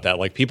doubt about that.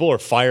 Like, people are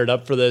fired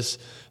up for this.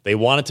 They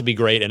want it to be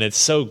great, and it's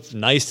so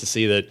nice to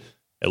see that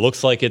it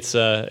looks like it's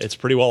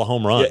pretty well a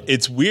home run. Yeah,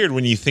 it's weird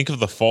when you think of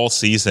the fall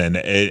season.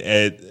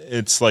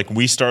 It's like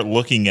we start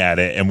looking at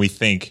it and we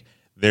think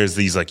there's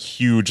these like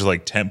huge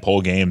like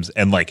tentpole games,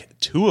 and like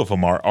 2 of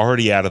them are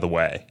already out of the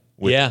way.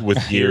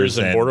 With Gears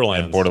and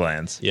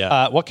Borderlands.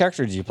 Yeah. What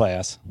character did you play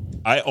as?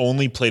 I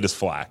only played as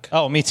Flak.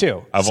 Oh, me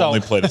too. I've only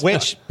played as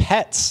Which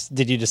pets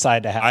did you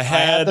decide to have? I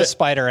had the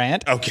spider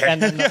ant. Okay.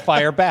 And then the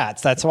fire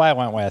bats. That's who I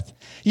went with.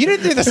 You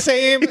didn't do the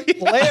same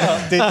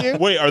layout, did you?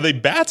 Wait, are they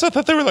bats? I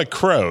thought they were like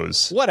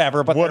crows.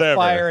 Whatever, but they're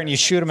fire and you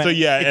shoot them. So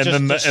yeah, and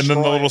then the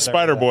little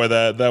spider boy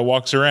that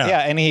walks around. Yeah,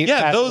 and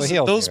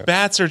those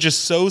bats are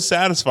just so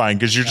satisfying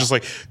because you're just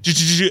like,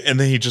 and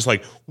then he just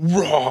like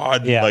raw,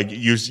 like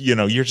you're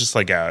just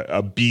like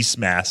a beast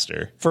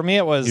master. For me,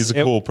 he's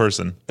a cool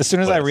person. As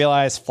soon as I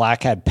realized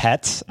Flak had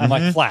pets, I'm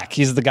like, Flak,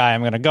 he's the guy I'm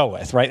going to go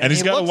with, right? And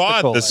he's got a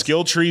lot. The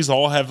skill trees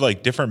all have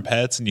like different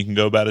pets, and you can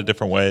go about it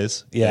different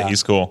ways. Yeah,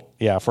 he's cool.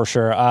 Yeah, for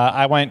sure.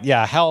 I went,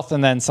 health,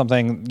 and then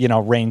something,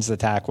 ranged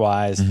attack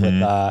wise.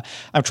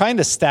 I'm trying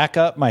to stack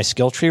up my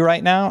skill tree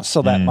right now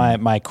so that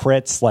my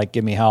crits like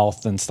give me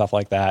health and stuff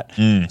like that.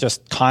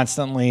 Just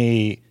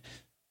constantly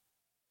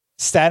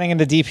statting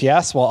into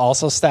DPS while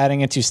also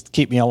statting into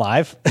keep me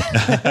alive.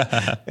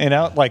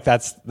 Like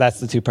that's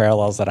the 2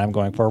 parallels that I'm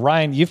going for.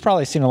 Ryan, you've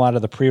probably seen a lot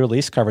of the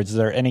pre-release coverage. Is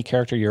there any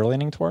character you're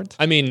leaning towards?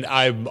 I mean,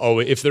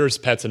 if there's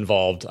pets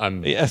involved,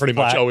 I'm pretty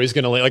much always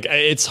going to like.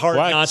 It's hard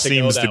Flak not to go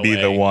seems that to be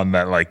way. the one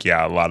that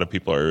a lot of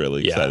people are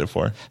really excited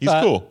for. He's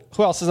cool.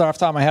 Who else is off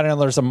the top of my head? I know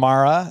there's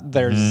Amara,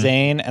 there's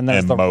Zane, and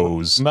there's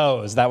Mose.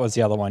 Mose, that was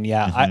the other one.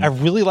 Yeah, I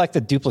really like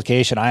the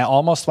duplication. I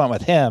almost went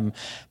with him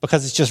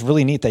because it's just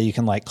really neat that you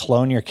can like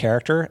clone your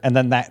character, and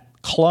then that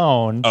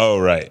clone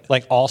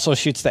like also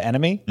shoots the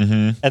enemy,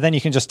 and then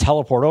you can just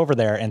teleport over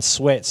there and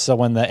switch. So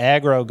when the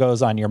aggro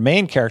goes on your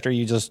main character,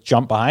 you just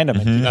jump behind him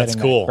and keep That's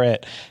hitting cool.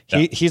 that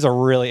crit. He's a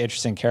really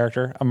interesting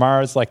character.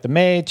 Amara's like the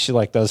mage. She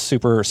like does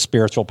super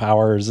spiritual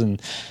powers and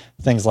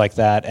things like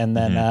that. And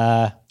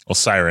then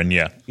Siren,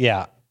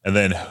 yeah. And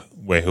then,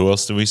 wait, who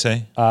else did we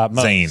say?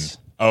 Mose. Zane.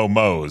 Oh,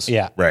 Mose.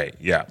 Yeah. Right,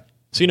 yeah.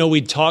 So,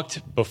 we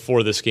talked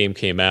before this game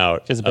came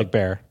out. He's a big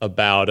bear.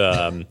 About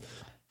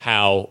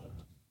how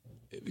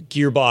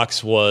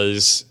Gearbox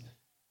was,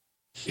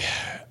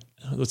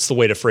 what's the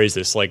way to phrase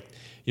this? Like,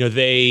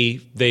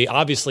 they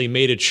obviously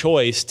made a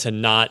choice to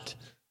not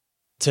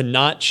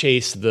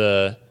chase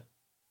the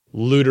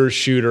looter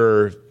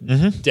shooter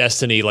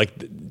Destiny. Like,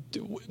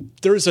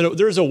 there's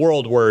a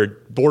world where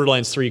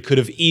Borderlands 3 could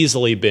have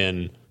easily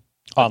been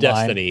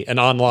an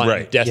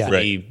online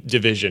Destiny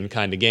division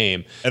kind of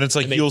game. And it's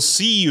like you'll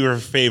see your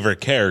favorite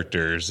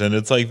characters, and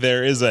it's like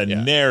there is a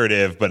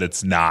narrative, but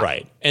it's not.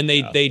 Right. And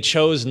they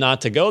chose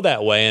not to go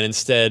that way, and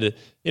instead,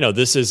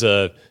 this is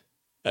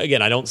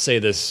again, I don't say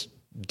this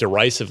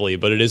derisively,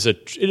 but it is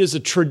a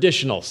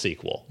traditional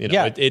sequel.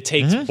 It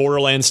takes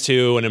Borderlands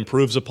 2 and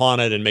improves upon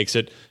it and makes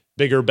it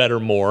bigger, better,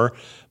 more.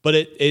 But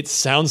it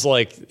sounds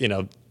like,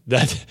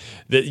 that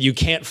you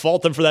can't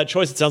fault them for that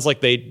choice. It sounds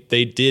like they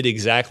did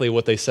exactly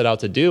what they set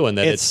out to do, and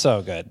that it's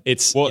so good.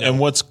 And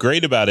what's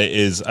great about it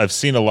is I've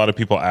seen a lot of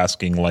people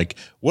asking, like,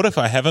 what if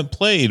I haven't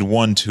played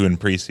 1, 2, and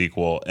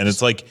pre-sequel? And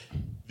it's like,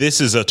 this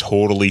is a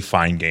totally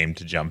fine game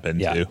to jump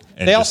into. Yeah.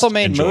 And they also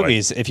made enjoy.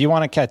 movies. If you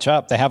want to catch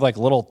up, they have like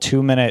little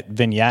 2-minute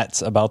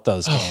vignettes about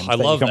those games I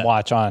love you can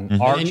watch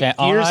on our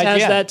channel. Gears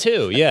has that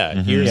too.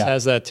 Yeah, Gears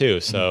has that too.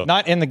 So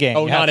not in the game.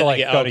 Oh, you have not to in like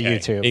the game. go to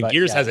YouTube. And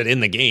Gears has it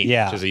in the game.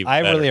 Yeah, which is even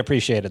I better. really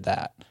appreciated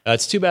that.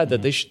 It's too bad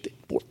that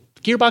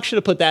Gearbox should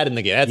have put that in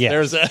the game.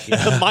 There's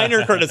a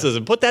minor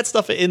criticism. Put that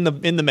stuff in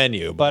the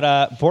menu.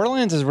 But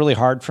Borderlands is really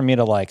hard for me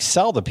to like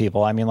sell to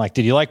people. I mean, like,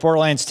 did you like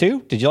Borderlands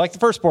 2? Did you like the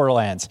first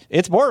Borderlands?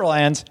 It's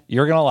Borderlands.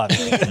 You're gonna love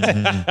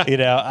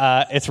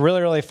it. It's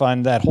really, really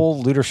fun. That whole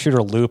looter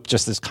shooter loop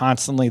just is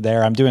constantly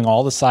there. I'm doing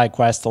all the side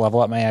quests to level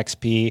up my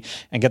XP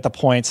and get the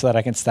points so that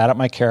I can stat up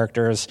my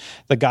characters.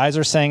 The guys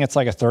are saying it's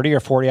like a 30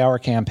 or 40 hour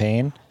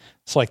campaign.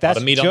 So like that's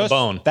the meat on the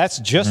bone. That's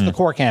just the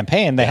core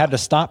campaign. They had to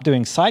stop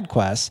doing side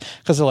quests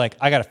because they're like,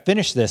 I got to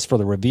finish this for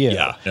the review.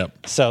 Yeah.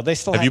 Yep. So they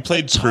still Have you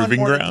played a ton Proving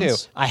more to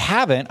Grounds? do. I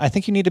haven't. I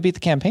think you need to beat the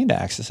campaign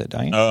to access it,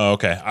 don't you? Oh,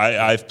 okay.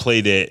 I've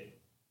played it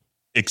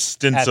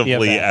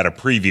extensively event. at a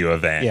preview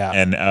event. Yeah.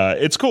 And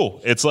it's cool.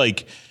 It's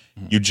like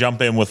you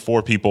jump in with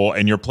 4 people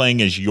and you're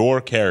playing as your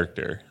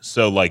character.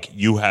 So like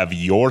you have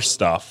your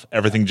stuff.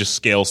 Everything just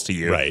scales to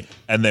you. Right.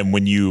 And then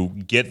when you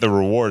get the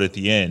reward at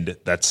the end,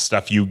 that's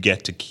stuff you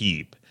get to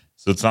keep.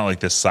 So it's not like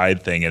this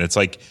side thing. And it's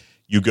like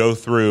you go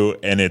through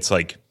and it's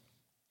like,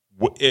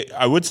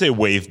 I would say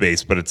wave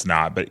based, but it's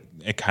not, but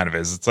it kind of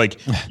is. It's like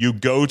you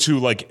go to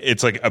like,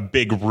 it's like a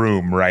big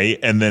room, right?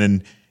 And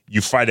then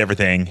you fight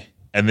everything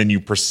and then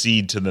you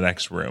proceed to the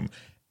next room.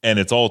 And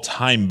it's all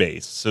time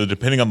based. So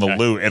depending on the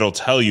loot, it'll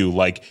tell you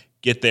like,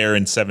 get there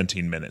in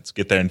 17 minutes,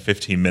 get there in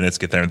 15 minutes,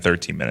 get there in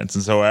 13 minutes.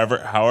 And so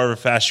however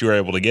fast you are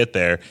able to get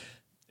there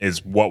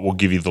is what will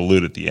give you the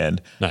loot at the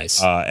end.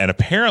 Nice. And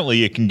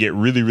apparently it can get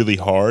really, really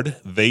hard.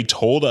 They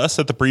told us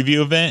at the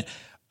preview event,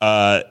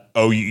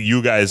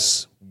 you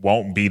guys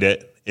won't beat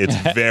it. It's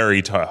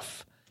very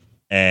tough.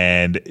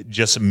 And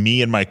just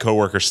me and my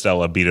coworker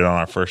Stella beat it on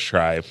our first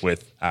try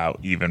without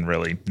even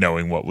really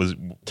knowing what was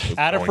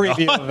At a going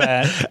preview on.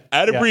 event.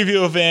 At a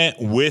preview event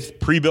with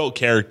pre-built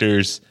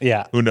characters.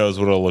 Yeah. Who knows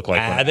what it'll look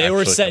like when it They were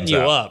actually setting comes you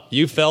out. up.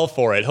 You fell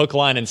for it, hook,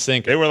 line, and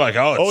sinker. They were like,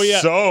 oh,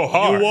 it's so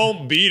hard. You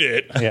won't beat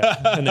it. Yeah.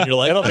 And then you're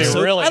like, It'll be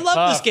really I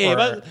love this tough game.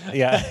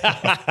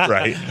 for-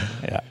 Right.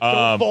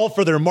 Don't fall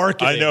for their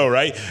marketing. I know,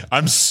 right?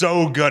 I'm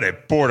so good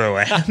at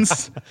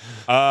Borderlands.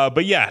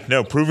 But yeah,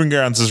 no, Proving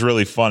Grounds is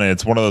really fun. And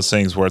it's one of those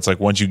things where it's like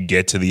once you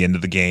get to the end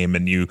of the game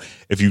and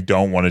if you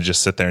don't want to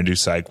just sit there and do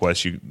side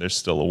quests, there's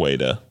still a way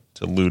to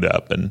loot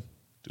up and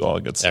do all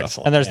the good stuff.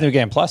 Excellent. And there's New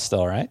Game Plus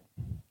still, right?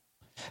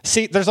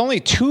 See, there's only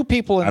 2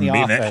 people in the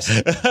beating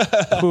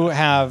office who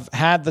have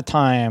had the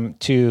time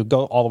to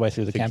go all the way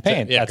through the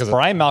campaign. yeah, That's 'cause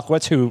Brian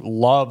Malkowitz, who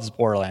loves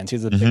Borderlands.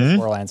 He's the biggest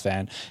Borderlands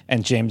fan.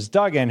 And James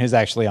Duggan, who's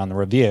actually on the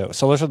review.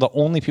 So those are the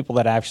only people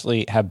that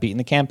actually have beaten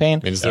the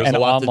campaign Means there's and a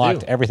lot to unlocked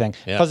do. everything.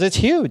 Yeah. Because it's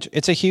huge.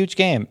 It's a huge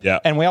game. Yeah.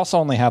 And we also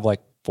only have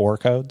like 4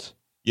 codes.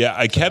 Yeah,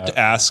 I kept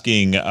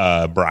asking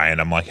Brian,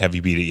 I'm like, have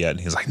you beat it yet? And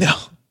he's like, no.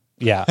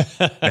 Yeah.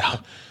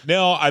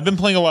 No, I've been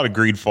playing a lot of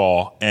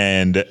Greedfall,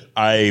 and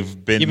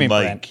I've been You mean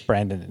like,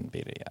 Brandon didn't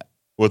beat it yet.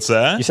 what's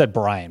that? You said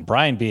Brian.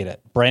 Brian beat it.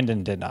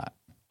 Brandon did not.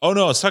 Oh,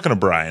 no, I was talking to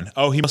Brian.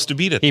 Oh, he must have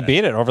beat it. He then.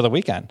 beat it over the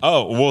weekend.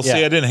 Oh, well, see,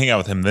 Yeah. I didn't hang out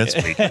with him this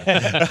week. I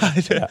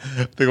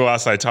think the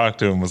last I talked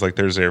to him was like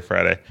Thursday or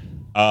Friday.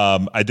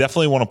 I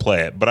definitely want to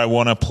play it, but I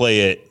want to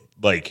play it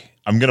like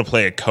I'm going to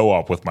play it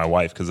co-op with my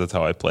wife because that's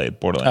how I played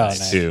Borderlands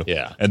nice. 2.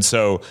 Yeah. And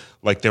so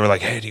like they were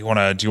like, hey, do you want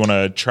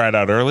to try it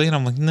out early? And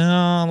I'm like,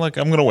 no, like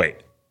I'm going to wait.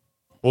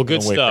 Well,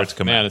 good I'll wait for it stuff, to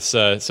come man.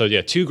 out. It's so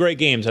yeah, 2 great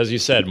games, as you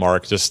said,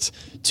 Mark. Just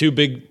 2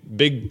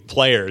 big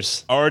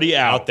players Already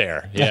out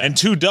there. Yeah. And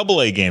 2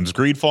 AA games,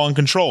 Greedfall and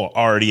Control,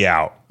 already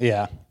out.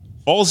 Yeah.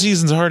 Fall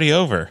season's already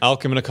over. I'm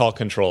going to call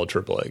Control a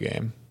AAA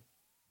game.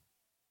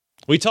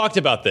 We talked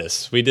about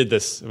this. We did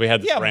this. We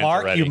had this Yeah, rant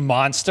Mark, already. you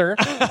monster.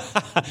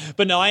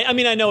 But no, I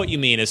mean, I know what you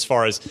mean as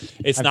far as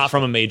it's not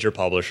from a major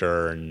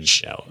publisher. And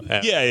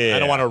Yeah, I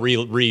don't want to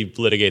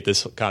re-litigate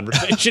this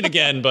conversation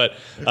again, but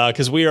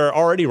because we are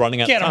already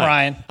running out Get of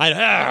him,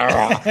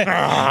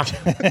 time.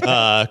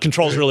 Ryan.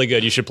 Control's really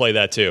good. You should play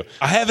that too.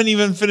 I haven't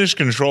even finished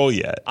Control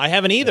yet. I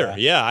haven't either.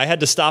 Yeah, I had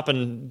to stop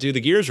and do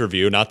the Gears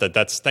review. Not that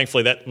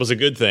thankfully that was a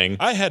good thing.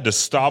 I had to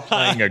stop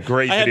playing a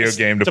great I had video to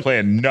game to play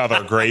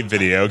another great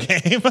video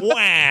game.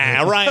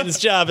 Wah, Ryan's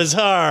job is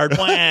hard.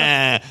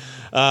 Wah.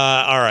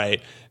 All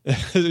right.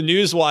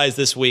 News-wise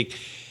this week,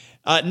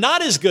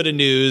 not as good a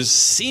news,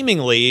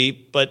 seemingly,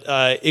 but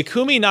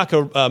Ikumi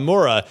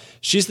Nakamura,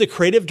 she's the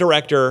creative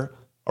director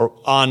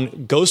on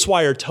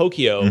Ghostwire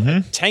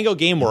Tokyo, Tango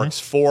Gameworks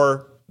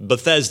for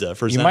Bethesda,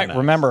 for You ZeniMax. might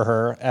remember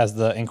her as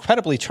the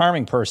incredibly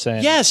charming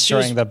person Yes, she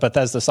was during the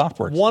Bethesda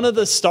Software. One of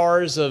the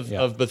stars of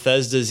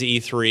Bethesda's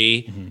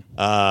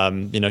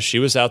E3. She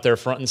was out there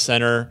front and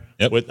center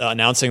with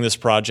announcing this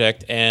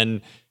project,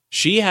 and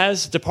she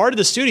has departed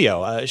the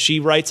studio. She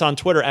writes on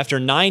Twitter, after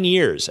 9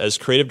 years as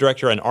creative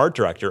director and art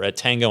director at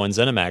Tango and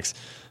ZeniMax,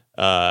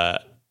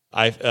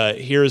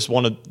 here's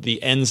one of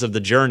the ends of the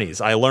journeys.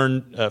 I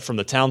learned from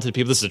the talented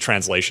people. This is a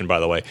translation,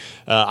 by the way.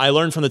 I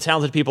learned from the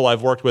talented people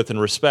I've worked with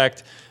and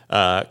respect.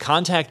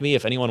 Contact me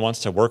if anyone wants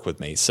to work with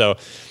me. So,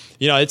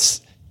 it's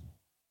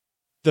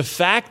the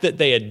fact that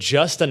they had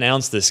just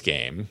announced this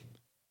game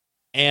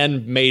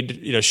and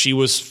made, she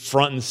was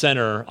front and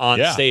center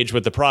on stage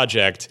with the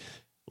project,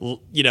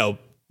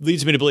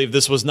 leads me to believe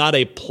this was not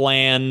a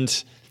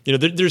planned,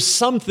 there's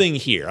something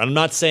here. I'm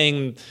not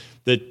saying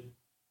that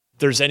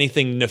there's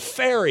anything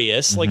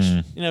nefarious. Like,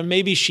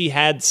 maybe she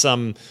had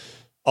some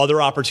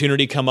other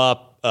opportunity come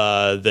up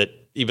that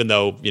even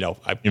though,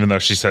 Even though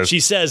she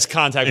says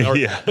contact me, or,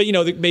 Yeah. but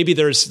maybe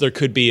there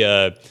could be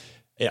I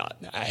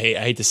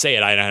hate to say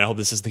it. I hope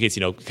this is the case,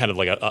 kind of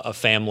like a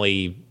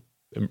family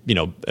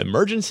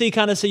emergency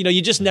kind of,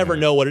 you just never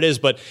know what it is,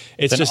 but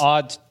it's an just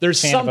odd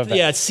there's chain of something,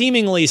 events.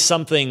 seemingly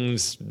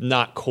something's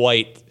not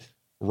quite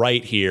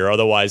right here.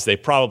 Otherwise they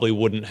probably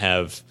wouldn't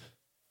have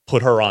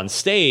put her on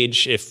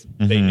stage if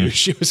they knew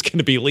she was going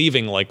to be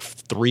leaving like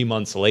 3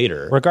 months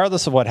later.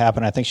 Regardless of what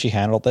happened, I think she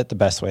handled it the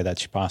best way that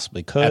she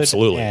possibly could.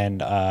 Absolutely.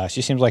 And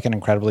she seems like an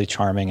incredibly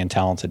charming and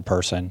talented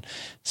person.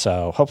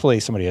 So hopefully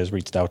somebody has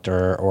reached out to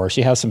her, or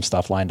she has some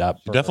stuff lined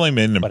up. For Definitely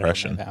made an whatever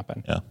impression. might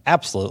happen. Yeah.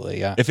 Absolutely,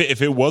 yeah.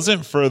 If it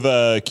wasn't for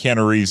the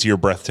Keanu Reeves "You're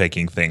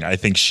Breathtaking" thing, I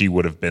think she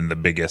would have been the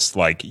biggest.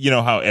 Like,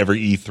 how every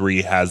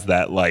E3 has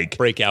that like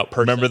Breakout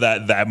person. Remember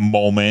that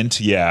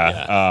moment?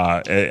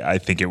 Yeah. I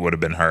think it would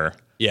have been her.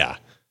 Yeah.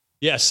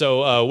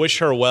 So wish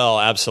her well,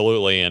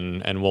 absolutely,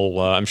 and we'll.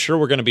 I'm sure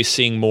we're going to be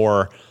seeing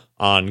more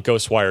on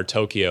Ghostwire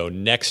Tokyo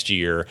next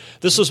year.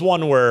 This was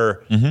one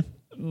where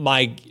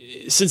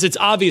since it's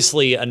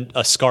obviously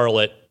a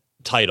Scarlet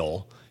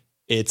title,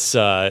 it's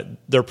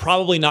they're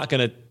probably not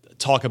going to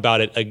talk about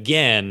it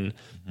again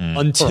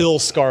until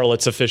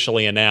Scarlet's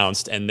officially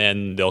announced, and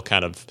then they'll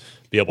kind of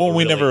be able. Well,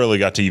 we never really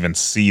got to even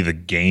see the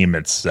game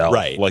itself.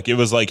 Right. Like, it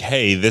was like,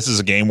 hey, this is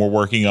a game we're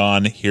working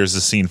on. Here's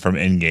a scene from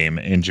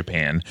Endgame in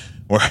Japan,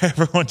 where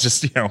everyone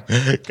just, kind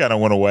of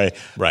went away.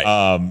 Right.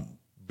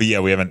 But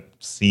yeah, we haven't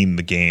seen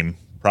the game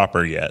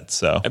proper yet.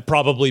 So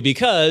Probably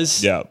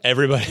because Yeah.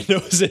 everybody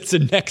knows it's a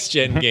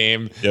next-gen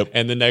game, Yep.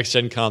 and the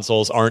next-gen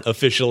consoles aren't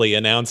officially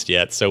announced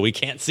yet, so we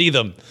can't see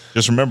them.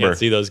 just remember, Can't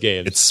see those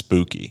games. it's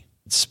spooky.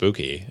 It's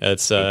spooky.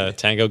 That's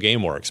Tango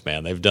Gameworks,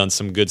 man. They've done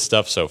some good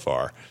stuff so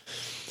far.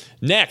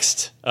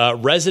 Next,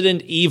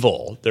 Resident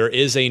Evil. There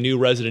is a new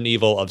Resident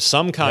Evil of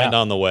some kind Yeah.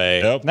 on the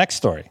way. Yep. Next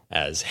story.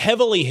 As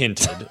heavily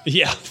hinted.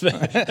 Yeah.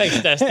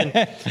 Thanks, Destin.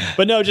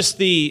 But no,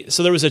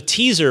 so there was a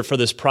teaser for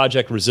this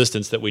Project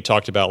Resistance that we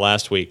talked about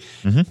last week.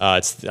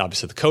 It's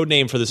obviously the code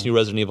name for this new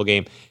Resident Evil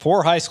game.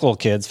 4 high school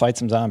kids fight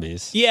some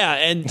zombies Yeah,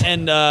 and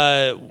in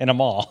a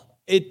mall.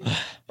 it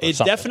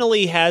something.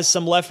 definitely has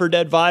some Left 4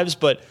 Dead vibes,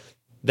 but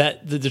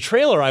the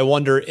trailer, I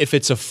wonder if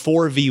it's a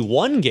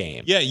 4v1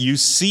 game. Yeah, you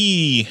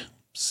see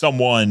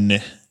someone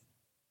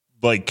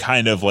like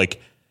kind of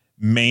like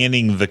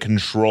manning the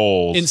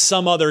controls In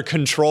some other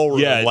control room,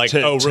 Yeah,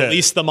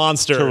 release the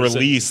monsters. to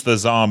release the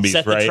zombies,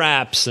 set the right?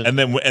 traps and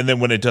then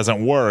when it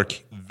doesn't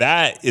work,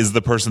 that is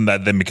the person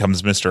that then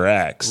becomes Mr.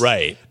 X,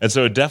 Right. And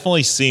so it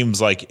definitely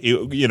seems like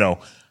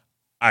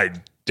I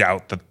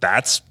doubt that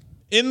that's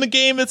in the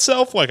game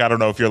itself. Like, I don't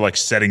know if you're like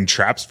setting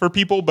traps for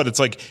people, but it's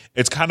like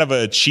it's kind of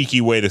a cheeky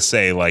way to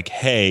say like,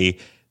 hey,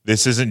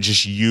 this isn't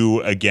just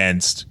you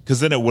against, because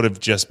then it would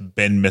have just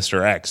been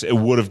Mr. X. It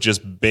would have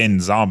just been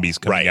zombies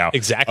coming Right, out.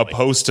 exactly.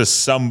 Opposed to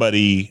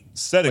somebody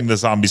setting the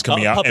zombies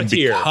coming a out and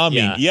puppeteer,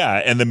 becoming,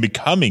 yeah. and then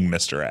becoming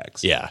Mr.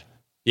 X.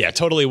 Yeah,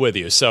 totally with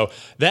you. So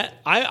that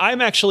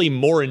I'm actually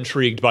more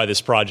intrigued by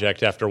this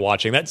project after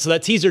watching that. So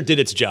that teaser did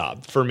its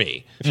job for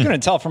me. If you couldn't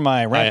tell from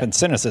my rampant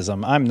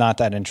cynicism, I'm not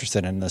that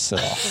interested in this at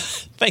all.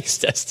 Thanks,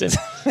 Destin.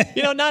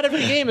 Not every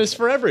game is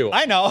for everyone.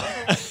 I know.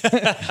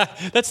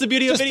 That's the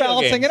beauty Just of video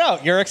balancing games. it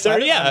out. You're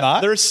excited. I'm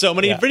not. There's so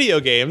many video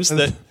games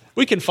that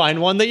we can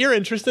find one that you're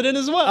interested in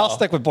as well. I'll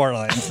stick with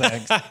Borderlands.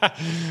 Thanks.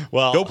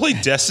 Well, Go play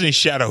Destiny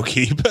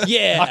Shadowkeep.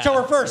 yeah.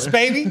 October 1st,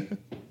 baby.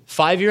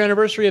 5-year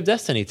anniversary of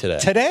Destiny today.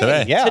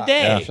 Today. Yeah.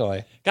 Today.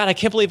 Actually. God, I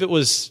can't believe it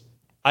was.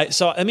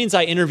 So that means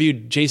I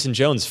interviewed Jason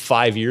Jones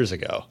 5 years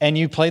ago. And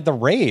you played the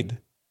raid.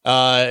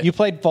 You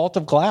played Vault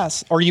of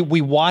Glass, or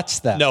we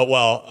watched that. No,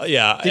 well,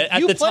 yeah. At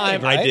you the play,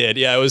 time, I right? did.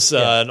 Yeah, it was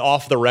an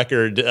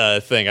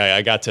off-the-record thing.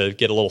 I got to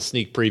get a little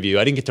sneak preview.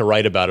 I didn't get to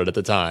write about it at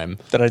the time.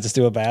 Did I just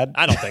do a bad?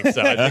 I don't think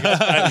so. I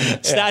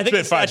think the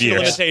been 5 statute of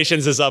years.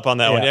 limitations is up on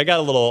that one. Yeah. Yeah,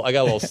 I got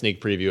a little sneak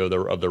preview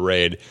of the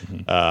raid,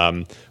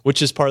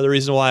 which is part of the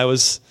reason why I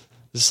was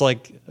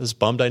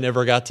bummed I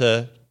never got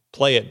to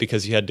play it,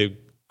 because you had to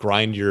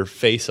grind your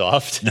face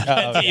off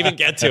to even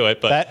get to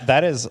it. But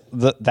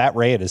that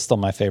raid is still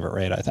my favorite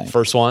raid, I think.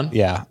 first one,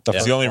 Yeah.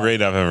 It's the only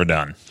raid I've ever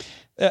done.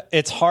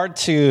 It's hard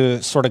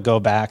to sort of go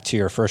back to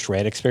your first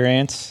raid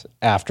experience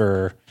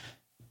after,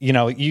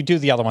 you do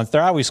the other ones.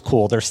 They're always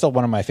cool. They're still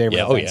one of my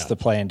favorite things to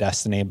play in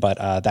Destiny.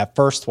 But that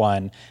first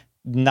one,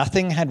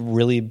 nothing had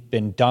really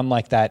been done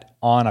like that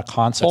on a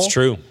console. That's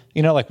true.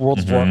 Like World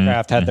of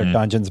Warcraft had their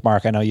Dungeons,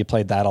 Mark. I know you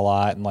played that a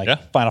lot. And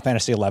Final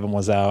Fantasy 11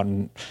 was out.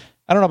 And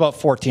I don't know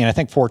about 14. I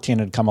think 14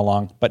 had come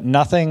along. But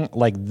nothing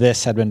like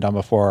this had been done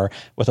before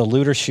with a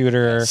looter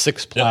shooter.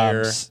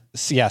 6-player.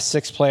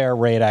 6-player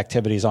raid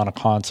activities on a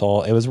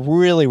console. It was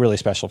really, really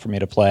special for me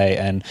to play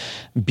and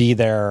be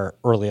there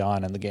early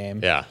on in the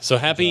game. Yeah. So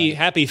happy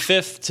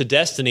 5th to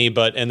Destiny,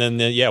 and then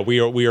we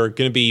are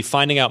going to be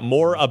finding out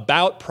more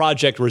about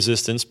Project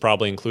Resistance,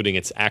 probably including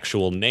its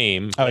actual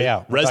name. Oh,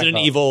 yeah. We're Resident talking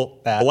about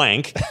Evil that.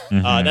 blank.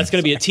 That's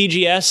going to be at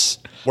TGS,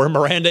 where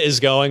Miranda is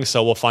going.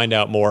 So we'll find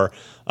out more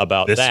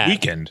about This that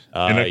weekend.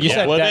 In a You said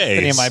couple of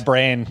Destiny, days. my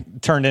brain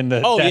turned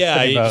into Oh Destiny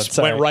yeah, you mode. just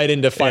Sorry. went right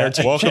into Fire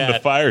Team Welcome chat. to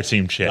Fire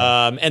Team Chat.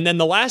 And then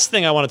the last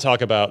thing I want to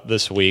talk about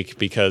this week,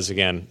 because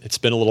again, it's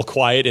been a little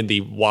quiet in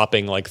the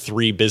whopping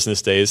 3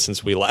 business days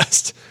since we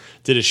last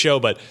did a show,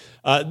 but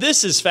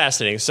this is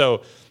fascinating.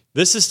 So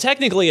this is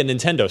technically a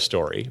Nintendo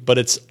story, but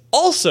it's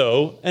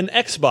also an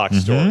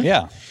Xbox story.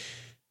 Yeah.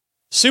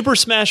 Super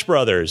Smash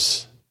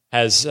Brothers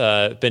has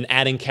been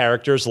adding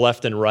characters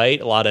left and right.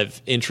 A lot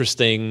of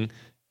interesting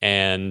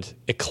and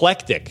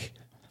eclectic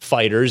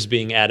fighters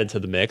being added to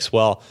the mix.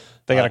 Well,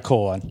 They got a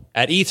cool one.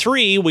 at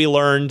E3, we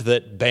learned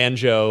that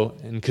Banjo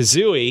and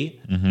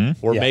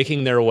Kazooie were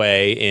making their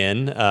way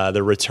in.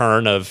 The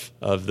return of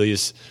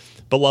these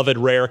beloved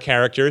Rare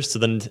characters to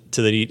the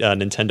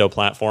Nintendo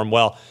platform.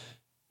 Well,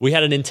 we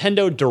had a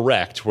Nintendo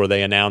Direct where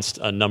they announced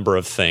a number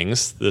of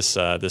things this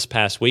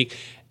past week,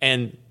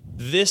 and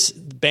this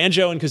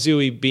Banjo and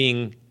Kazooie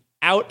being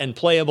out and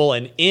playable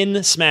and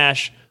in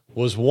Smash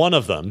was one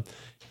of them.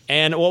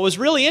 And what was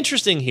really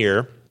interesting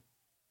here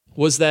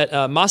was that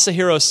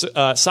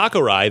Masahiro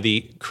Sakurai,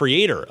 the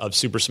creator of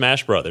Super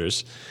Smash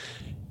Brothers,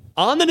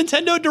 on the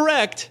Nintendo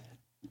Direct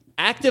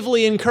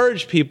actively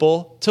encouraged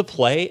people to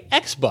play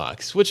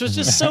Xbox, which was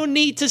just so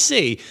neat to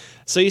see.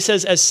 So he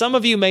says, as some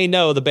of you may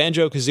know, the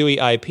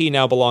Banjo-Kazooie IP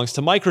now belongs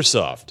to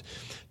Microsoft.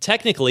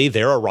 Technically,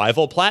 they're a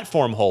rival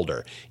platform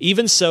holder.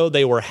 Even so,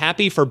 they were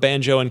happy for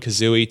Banjo and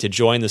Kazooie to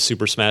join the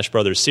Super Smash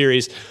Bros.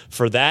 Series.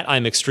 For that,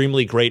 I'm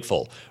extremely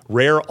grateful.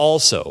 Rare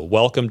also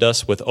welcomed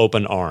us with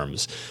open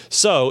arms.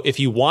 So, if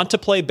you want to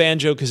play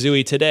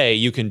Banjo-Kazooie today,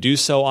 you can do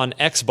so on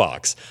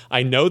Xbox.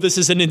 I know this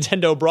is a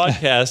Nintendo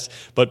broadcast,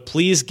 but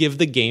please give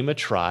the game a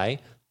try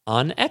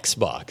on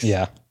Xbox.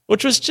 Yeah.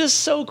 Which was just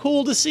so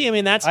cool to see. I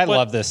mean, I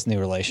love this new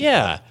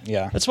relationship.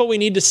 Yeah. That's what we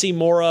need to see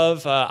more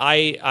of.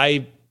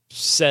 I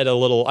put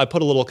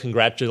a little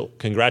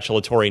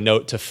congratulatory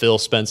note to Phil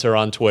Spencer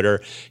on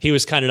Twitter. He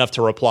was kind enough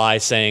to reply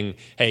saying,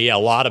 hey, yeah, a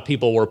lot of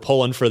people were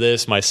pulling for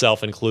this,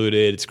 myself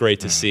included. It's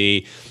great to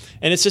see.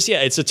 And it's just,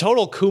 it's a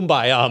total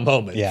kumbaya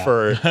moment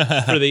for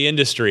the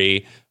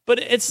industry. But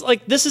it's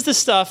like, this is the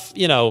stuff,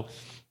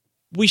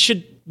 we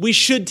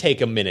should take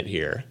a minute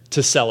here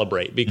to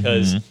celebrate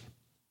because,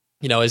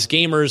 as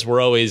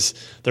gamers,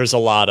 there's a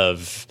lot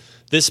of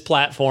this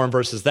platform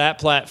versus that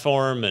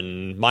platform,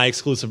 and my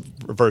exclusive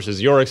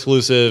versus your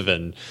exclusive,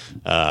 and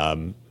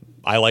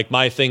I like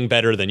my thing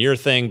better than your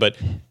thing. But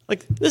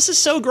like, this is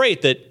so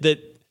great that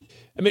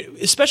I mean,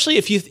 especially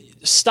if you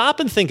stop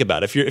and think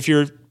about it. If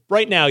you're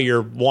right now,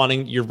 you're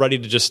ready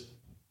to just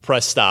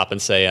press stop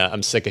and say,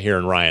 I'm sick of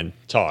hearing Ryan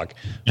talk,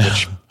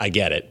 which I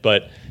get it.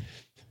 But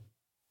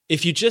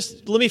if you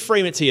let me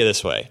frame it to you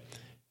this way: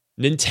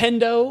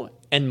 Nintendo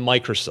and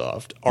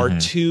Microsoft are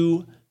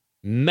two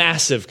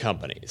massive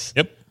companies.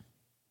 Yep.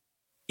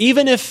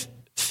 Even if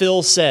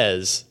Phil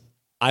says,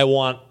 I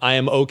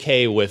am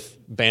okay with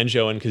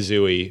Banjo and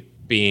Kazooie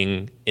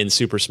being in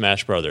Super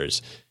Smash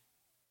Brothers,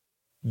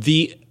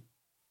 the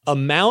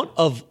amount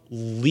of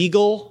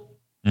legal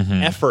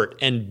effort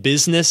and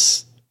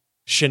business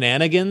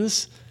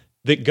shenanigans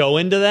that go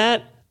into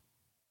that,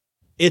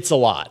 it's a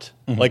lot.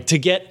 Like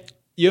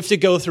you have to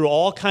go through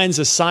all kinds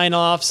of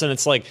sign-offs, and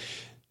it's like,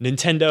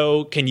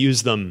 Nintendo can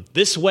use them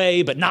this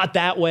way, but not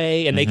that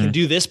way, and they can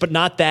do this, but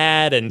not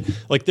that, and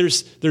like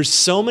there's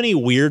so many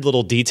weird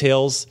little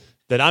details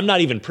that I'm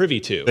not even privy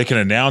to. They can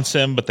announce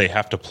him, but they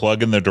have to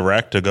plug in the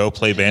Direct to go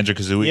play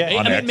Banjo-Kazooie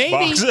on Xbox.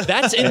 Maybe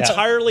that's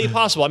entirely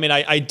possible. I mean,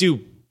 I do.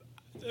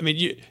 I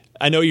mean,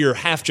 I know you're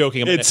half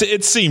joking about it.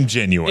 It seemed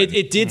genuine.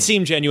 It did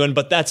seem genuine,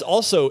 but that's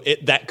also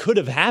that could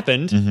have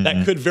happened.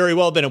 That could very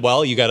well have been.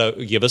 Well, you got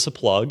to give us a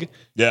plug.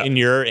 Yeah. In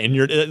your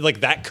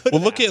like that could.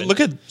 Well, look at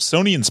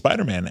Sony and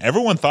Spider-Man.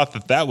 Everyone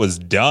thought that was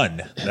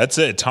done. That's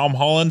it. Tom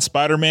Holland,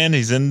 Spider-Man.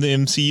 He's in the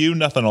MCU.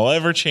 Nothing will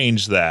ever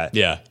change that.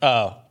 Yeah.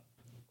 Oh,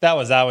 that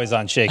was always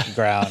on shaky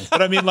ground.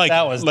 But I mean, like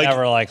that was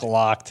never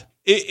locked.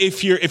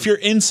 If you're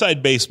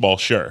inside baseball,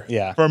 sure.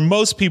 Yeah. For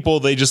most people,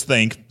 they just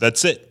think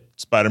that's it.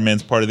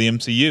 Spider-Man's part of the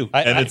MCU.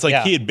 And it's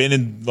like he had been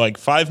in like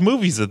 5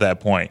 movies at that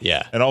point.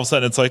 Yeah. And all of a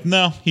sudden it's like,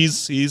 no,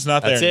 he's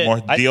not there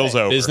anymore. Deal's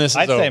over. Business is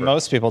I'd over. say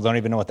most people don't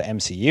even know what the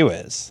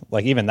MCU is.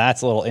 Like, even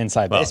that's a little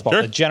inside baseball.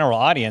 Sure. The general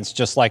audience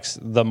just likes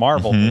the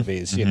Marvel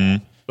movies, you know.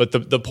 But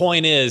the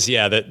point is,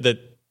 that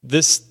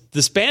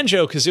this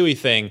Banjo-Kazooie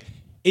thing,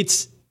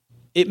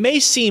 it may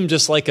seem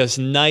just like a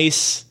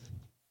nice,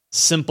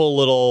 simple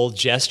little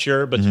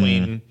gesture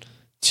between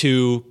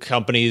two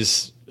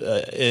companies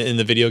in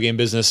the video game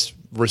business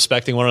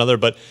respecting one another,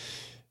 but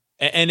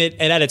and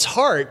at its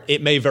heart,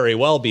 it may very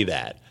well be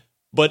that.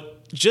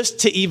 But just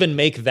to even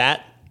make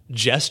that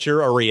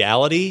gesture a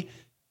reality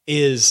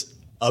is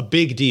a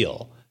big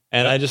deal,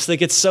 and I just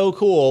think it's so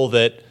cool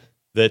that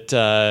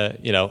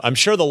I'm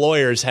sure the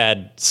lawyers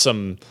had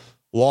some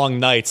long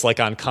nights,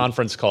 like on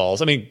conference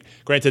calls. I mean,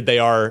 granted, they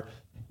are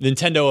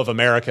Nintendo of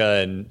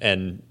America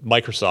and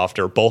Microsoft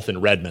are both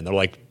in Redmond. They're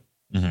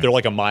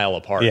like a mile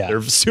apart. Yeah.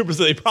 They're super.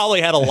 They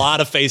probably had a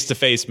lot of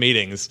face-to-face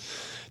meetings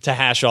to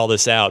hash all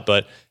this out,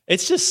 but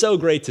it's just so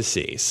great to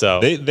see. So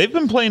they've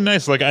been playing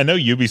nice. Like, I know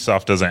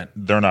Ubisoft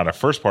they're not a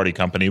first-party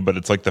company, but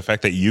it's like the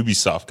fact that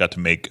Ubisoft got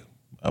to make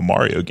a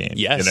Mario game,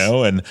 yes.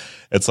 And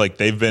it's like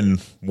they've been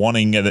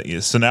wanting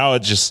it. So now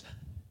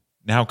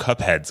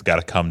Cuphead's got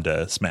to come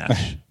to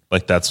Smash.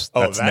 Like that's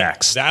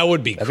next. That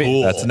would be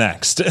cool. That's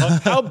next.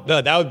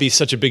 That would be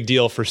such a big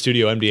deal for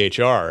Studio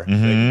MDHR. They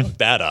can look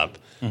that up.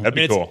 That'd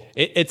be cool.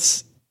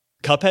 It's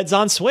Cuphead's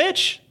on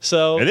Switch,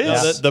 so it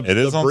is. The It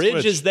is on bridge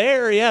Switch. is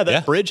there. Yeah,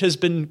 that bridge has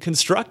been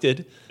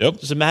constructed. Yep.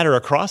 It's just a matter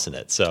of crossing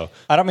it. So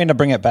I don't mean to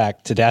bring it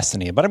back to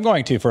Destiny, but I'm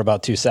going to for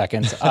about 2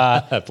 seconds.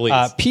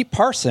 Please. Pete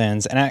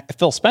Parsons and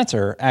Phil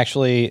Spencer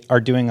actually are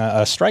doing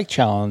a strike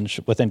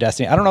challenge within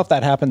Destiny. I don't know if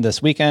that happened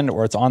this weekend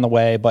or it's on the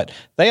way, but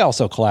they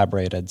also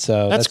collaborated.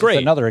 So That's just great.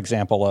 another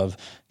example of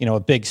a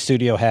big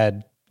studio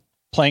head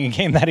playing a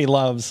game that he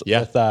loves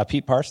with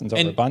Pete Parsons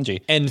over at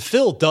Bungie. And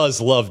Phil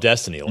does love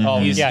Destiny.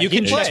 Like, yeah, you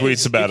can he check,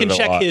 tweets about you can it a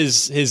check lot.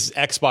 his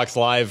Xbox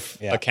Live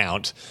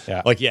account.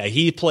 Yeah. Like,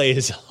 he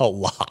plays a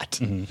lot.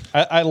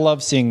 I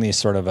love seeing these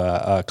sort of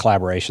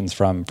collaborations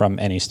from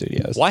any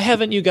studios. Why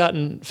haven't you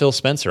gotten Phil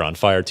Spencer on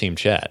Fireteam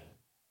Chat?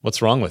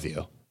 What's wrong with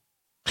you?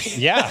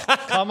 Yeah,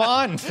 come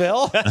on,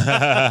 Phil.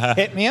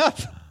 Hit me up.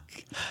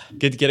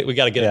 Get it. We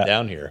got to get him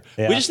down here.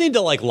 Yeah. We just need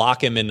to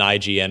lock him in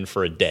IGN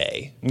for a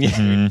day.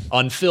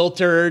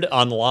 Unfiltered,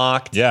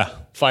 unlocked. Yeah.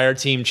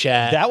 Fireteam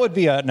Chat. That would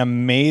be an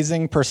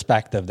amazing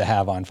perspective to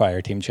have on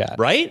Fireteam Chat.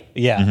 Right?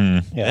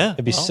 Yeah. Yeah.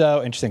 It'd be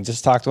so interesting.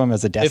 Just talk to him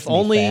as a Destiny If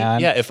only,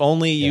 fan. if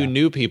only you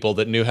knew people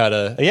that knew how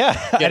to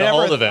get a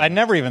hold of him. I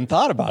never even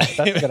thought about it.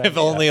 That's a good if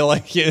idea. only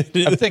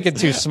I'm thinking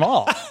too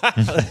small.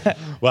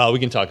 Well, we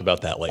can talk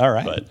about that later. All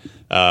right.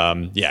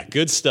 But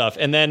good stuff.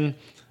 And then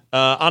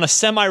on a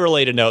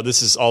semi-related note,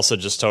 this is also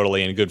just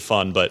totally in good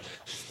fun, but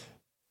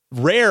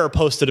Rare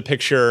posted a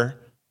picture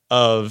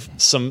of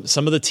some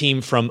of the team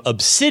from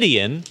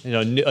Obsidian,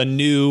 a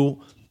new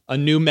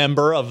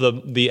member of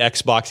the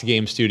Xbox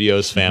Game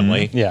Studios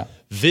family,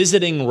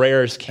 visiting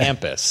Rare's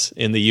campus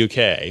in the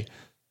UK,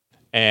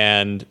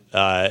 and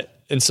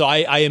so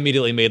I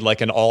immediately made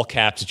an all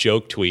caps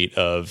joke tweet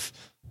of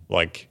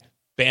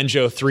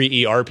Banjo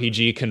 3E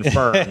RPG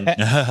confirmed,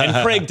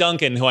 and Craig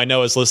Duncan, who I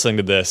know is listening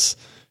to this,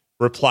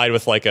 replied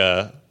with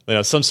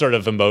some sort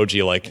of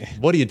emoji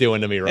 "What are you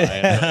doing to me,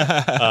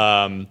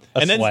 Ryan?"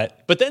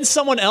 But then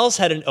someone else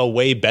had a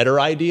way better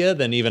idea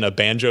than even a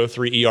Banjo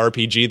 3E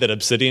RPG that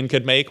Obsidian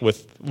could make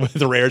with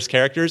Rare's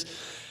characters.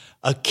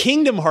 A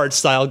Kingdom Hearts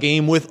style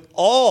game with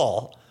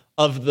all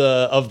of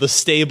the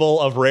stable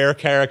of Rare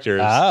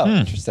characters. Oh,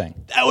 interesting.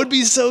 That would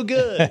be so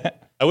good.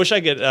 I wish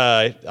I could.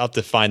 I'll have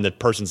to find the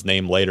person's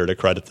name later to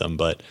credit them.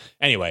 But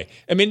anyway,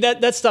 I mean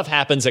that stuff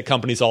happens at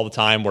companies all the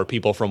time, where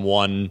people from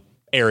one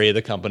area of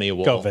the company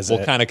will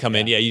kind of come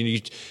in. Yeah,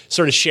 you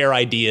sort of share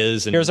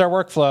ideas. And here's our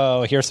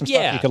workflow. Here's some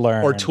stuff you could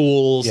learn. Or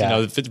tools,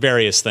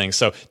 various things.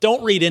 So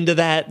don't read into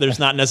that. There's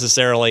not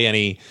necessarily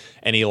any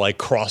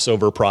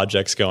crossover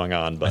projects going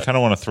on. But I kind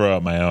of want to throw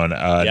out my own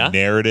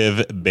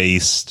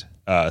narrative-based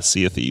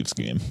Sea of Thieves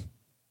game.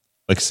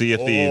 Like Sea of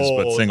Thieves,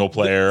 but single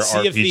player Sea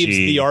RPG. of Thieves,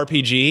 the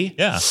RPG.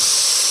 Yeah,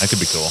 that could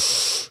be cool.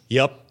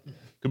 Yep,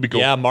 could be cool.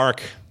 Yeah,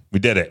 Mark, we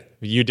did it.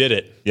 You did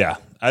it. Yeah,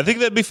 I think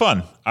that'd be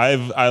fun.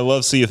 I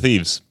love Sea of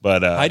Thieves,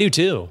 but I do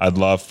too. I'd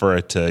love for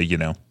it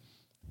to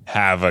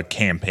have a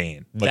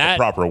campaign, a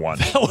proper one.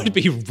 That would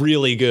be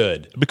really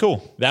good. It'd be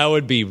cool. That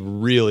would be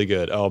really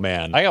good. Oh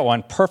man, I got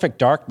one. Perfect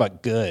Dark,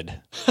 but good.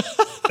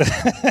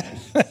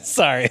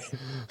 Sorry.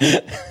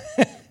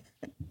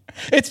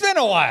 It's been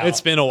a while.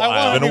 It's been a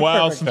while. It's been a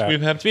while since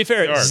we've had. To be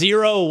fair, Dark.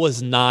 Zero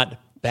was not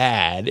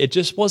bad. It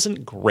just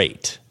wasn't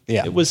great.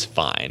 Yeah, it was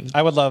fine.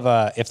 I would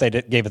love if they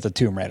gave it the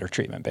Tomb Raider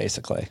treatment.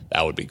 Basically,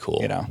 that would be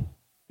cool.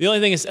 The only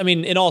thing is, I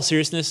mean, in all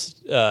seriousness,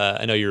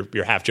 I know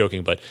you're half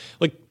joking, but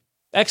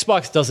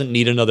Xbox doesn't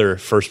need another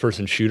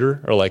first-person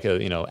shooter or act.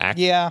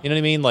 Yeah, you know what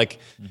I mean.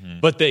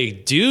 But they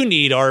do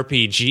need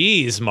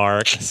RPGs,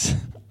 Mark.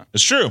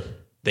 It's true.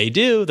 They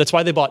do. That's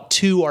why they bought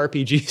 2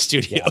 RPG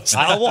studios.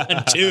 Not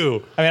 1,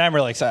 2. I mean, I'm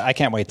really excited. I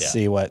can't wait to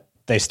see what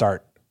they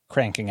start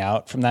cranking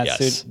out from that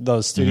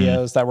those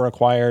studios that were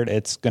acquired.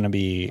 It's going to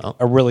be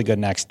a really good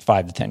next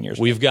 5 to 10 years.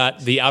 We've got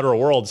The Outer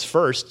Worlds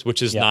first,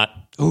 which is not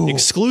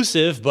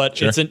exclusive,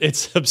 but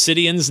it's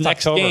Obsidian's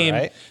next October, game.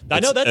 right? I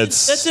know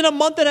that's in a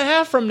month and a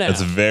half from now.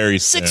 It's very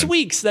 6 soon.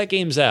 weeks that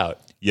game's out.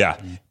 Yeah.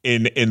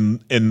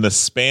 In the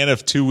span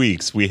of 2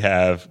 weeks, we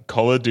have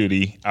Call of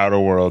Duty, Outer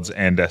Worlds,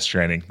 and Death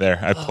Stranding. There,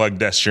 I plugged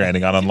Death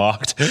Stranding on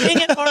Unlocked.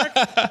 Dang it, Mark.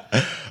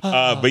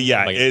 But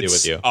yeah,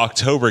 it's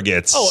October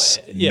gets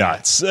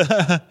nuts.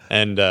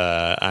 And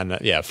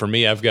for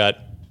me, I've got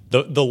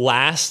the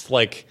last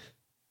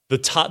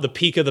the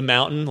peak of the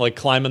mountain,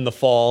 climbing the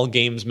fall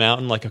games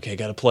mountain. Okay,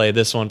 got to play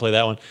this one, play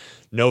that one.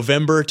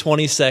 November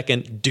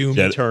 22nd, Doom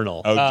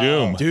Eternal. Oh,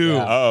 Doom.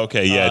 Doom. Oh,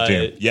 okay. Yeah,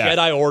 Doom. Yeah.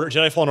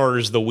 Jedi Fallen Order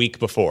is the week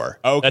before.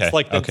 Okay.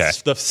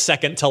 That's the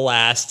second to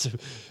last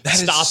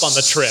stop on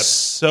the trip.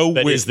 So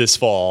that weird. is this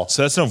fall.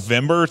 So that's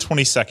November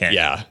 22nd.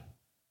 Yeah.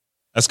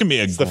 That's going to be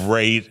a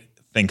great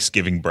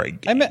Thanksgiving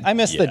break game. I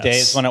miss the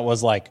days when it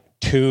was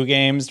 2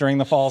 games during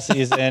the fall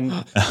season.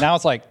 Now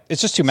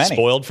it's just too many.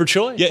 Spoiled for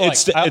choice. Yeah,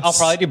 I'll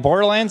probably do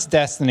Borderlands,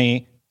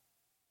 Destiny,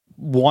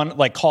 one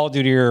Call of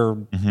Duty or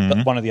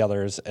one of the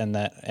others, and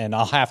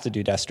I'll have to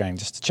do Death Stranding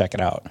just to check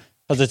it out.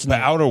 because it's The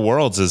Outer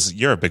Worlds is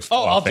you're a big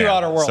Fallout I'll do fan,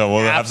 Outer Worlds. so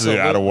we'll have to do Outer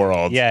Absolutely.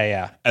 Worlds.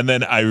 Yeah. And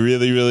then I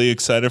really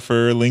excited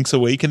for Link's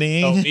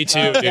Awakening. Me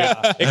too, dude.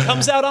 It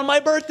comes out on my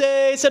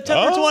birthday,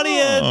 September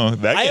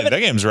 20th. That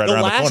game's right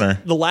around the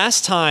corner. The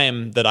last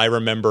time that I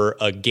remember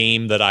a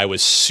game that I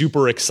was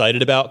super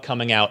excited about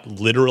coming out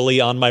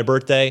literally on my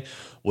birthday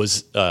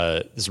was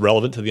is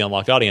relevant to the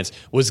Unlocked audience,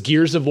 was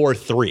Gears of War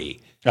 3.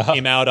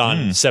 Came out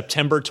on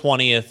September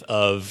 20th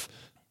of,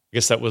 I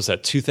guess that was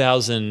at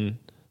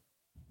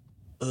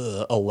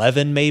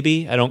 2011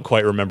 maybe. I don't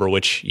quite remember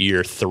which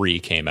year 3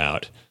 came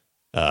out.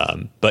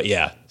 But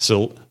yeah,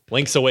 so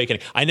Link's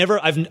Awakening. I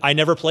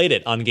never played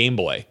it on Game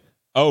Boy.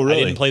 Oh,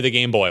 really? I didn't play the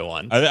Game Boy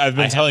one. I've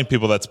been telling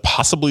people that's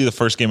possibly the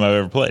first game I've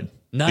ever played.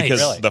 Nice.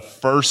 Because Really? the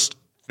first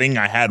thing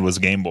I had was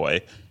Game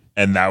Boy,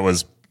 and that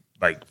was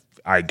like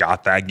I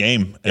got that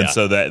game, and Yeah.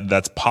 so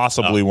that's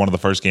possibly one of the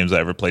first games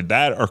I ever played.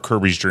 That or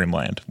Kirby's Dream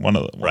Land, one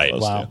of Right.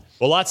 those Wow.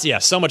 two. Well,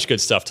 so much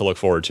good stuff to look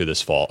forward to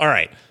this fall. All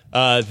right.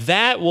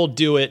 That will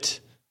do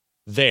it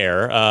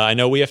there. I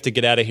know we have to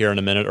get out of here in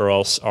a minute or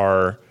else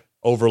our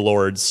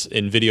overlords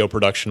in video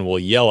production will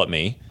yell at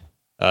me.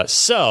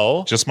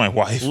 So Just my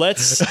wife.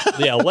 let's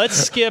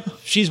skip.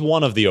 She's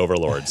one of the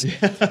overlords.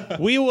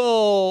 We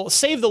will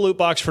save the loot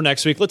box for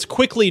next week. Let's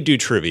quickly do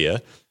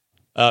trivia.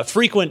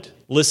 Frequent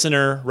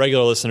listener,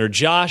 regular listener,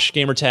 Josh,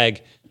 gamertag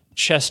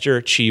Chester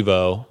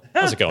Chivo.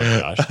 How's it going,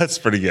 Josh? That's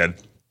pretty good.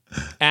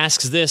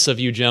 Asks this of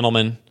you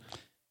gentlemen,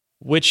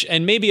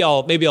 and maybe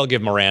I'll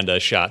give Miranda a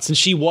shot since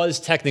she was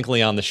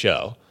technically on the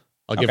show.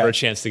 I'll give her a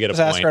chance to get a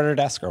Just point.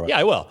 ask her. Yeah,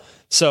 I will.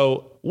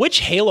 So, which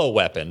Halo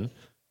weapon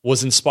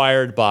was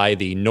inspired by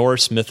the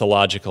Norse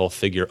mythological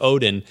figure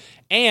Odin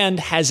and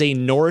has a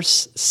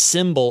Norse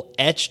symbol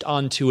etched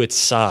onto its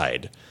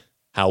side?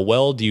 How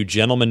well do you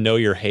gentlemen know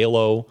your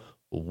Halo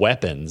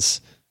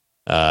weapons?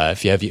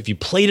 If you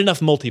played enough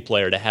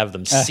multiplayer to have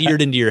them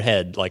seared into your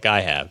head like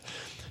I have.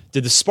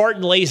 Did the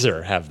Spartan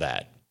laser have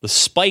that? The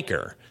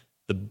Spiker,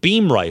 the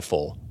beam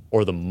rifle,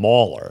 or the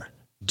Mauler?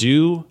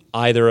 Do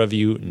either of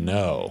you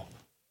know?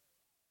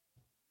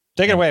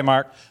 Take it away,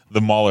 Mark.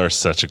 The Mauler is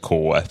such a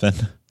cool weapon.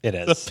 It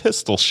The is.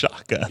 pistol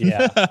shotgun.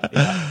 Yeah.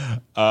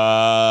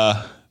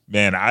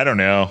 Man, I don't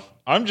know.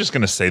 I'm just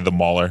gonna say the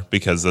Mauler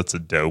because that's a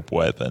dope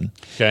weapon.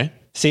 Okay.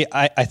 See,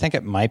 I think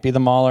it might be the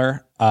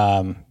Mauler.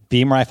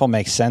 Beam rifle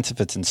makes sense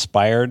if it's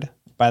inspired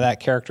by that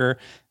character.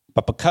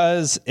 But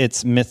because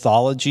it's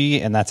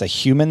mythology and that's a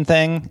human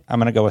thing, I'm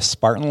going to go with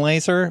Spartan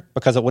laser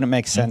because it wouldn't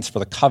make sense for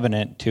the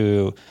Covenant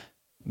to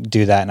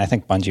do that. And I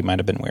think Bungie might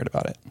have been weird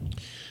about it.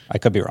 I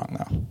could be wrong,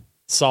 though.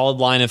 Solid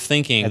line of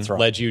thinking That's right.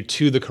 led you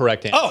to the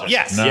correct answer. Oh,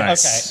 yes.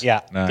 Nice. Okay.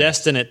 Yeah. Nice.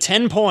 Destin at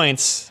 10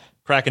 points,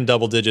 cracking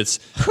double digits.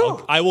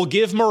 I will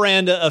give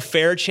Miranda a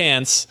fair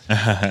chance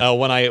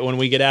when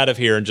we get out of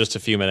here in just a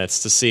few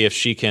minutes to see if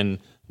she can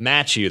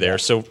match you there.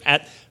 So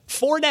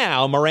for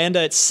now, Miranda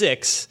at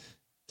 6,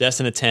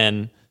 Destin at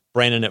 10,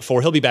 Brandon at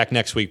 4. He'll be back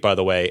next week, by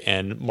the way,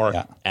 and Mark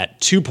at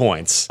 2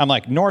 points. I'm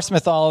like, Norse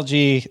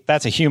mythology,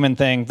 that's a human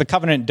thing. The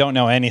Covenant don't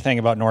know anything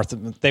about Norse.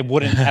 They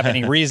wouldn't have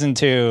any reason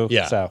to.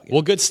 Yeah. So,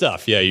 Well, good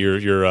stuff. Yeah,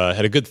 you're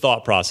had a good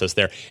thought process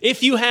there.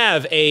 If you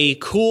have a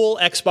cool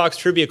Xbox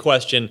trivia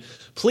question,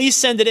 please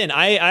send it in.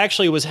 I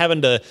actually was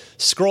having to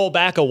scroll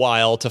back a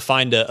while to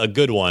find a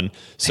good one.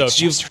 So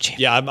if you,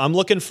 I'm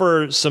looking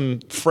for some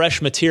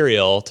fresh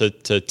material to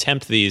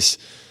tempt these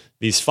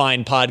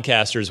fine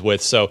podcasters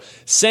with. So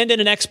send in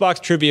an Xbox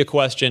trivia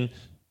question.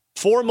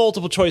 4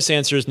 multiple choice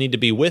answers need to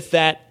be with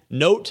that.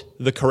 Note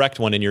the correct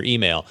one in your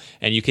email.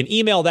 And you can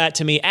email that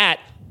to me at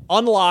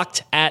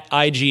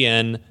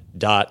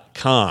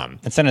unlocked@ign.com.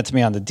 and send it to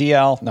me on the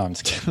DL. No, I'm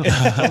just kidding.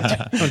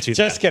 Don't do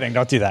Just kidding.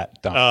 Don't do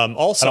that. Don't.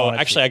 Also, wanna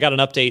actually, I got an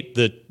update.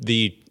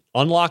 The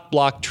Unlock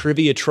Block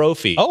Trivia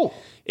Trophy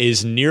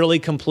is nearly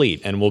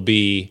complete and will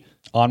be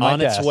On my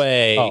its desk.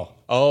 way. Oh.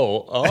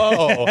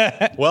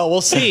 Well,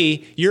 we'll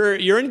see.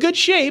 You're in good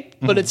shape,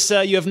 but it's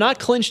you have not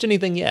clinched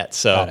anything yet.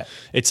 So Got it.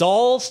 it's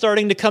all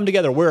starting to come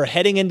together. We're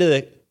heading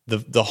into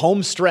the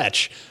home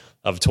stretch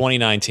of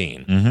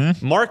 2019.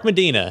 Mark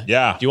Medina.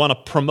 Yeah. Do you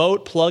want to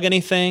plug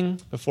anything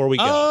before we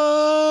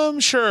go?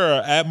 Sure.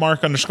 At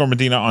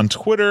Mark_Medina on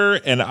Twitter.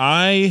 And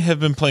I have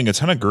been playing a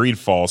ton of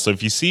Greedfall. So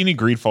if you see any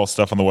Greedfall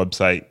stuff on the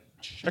website,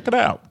 check it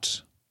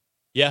out.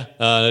 Yeah,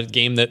 a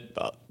game that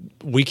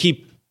we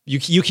keep.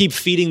 You keep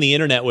feeding the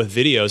internet with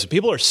videos.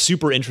 People are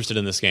super interested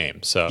in this game.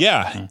 So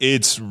Yeah,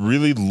 it's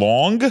really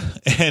long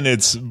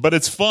but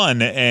it's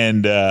fun,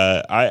 and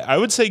I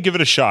would say give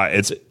it a shot.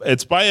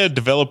 It's by a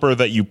developer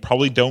that you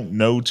probably don't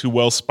know too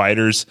well,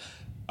 Spiders.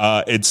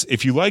 It's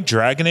if you like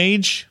Dragon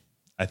Age,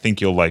 I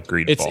think you'll like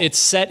Greedfall. it's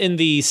set in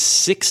the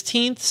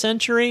 16th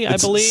century, I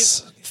believe.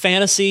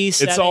 Fantasy.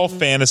 It's all setting.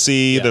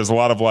 fantasy. There's a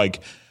lot of like.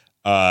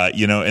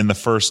 In the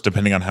first,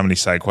 depending on how many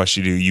side quests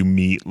you do, you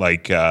meet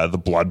like a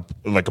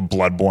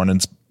Bloodborne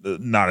and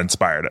not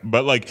inspired,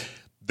 but like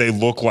they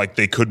look like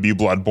they could be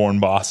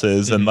Bloodborne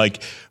bosses, and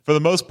like for the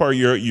most part,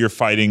 you're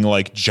fighting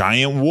like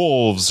giant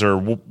wolves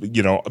or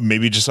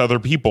maybe just other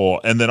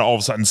people, and then all of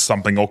a sudden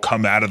something will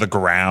come out of the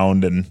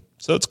ground, and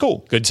so it's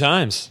cool. Good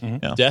times.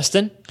 Yeah.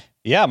 Destin?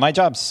 Yeah, my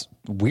job's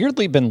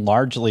weirdly been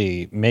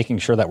largely making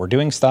sure that we're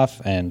doing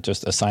stuff and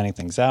just assigning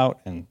things out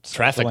and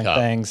Traffic scheduling cop.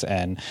 things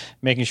and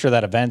making sure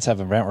that events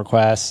have event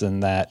requests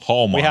and that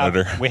Hall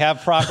monitor. we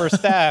have proper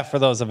staff for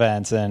those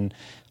events and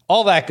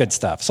all that good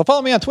stuff. So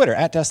follow me on Twitter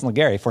at Destin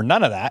Legary for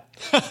none of that.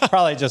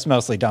 Probably just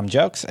mostly dumb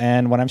jokes.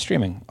 And when I'm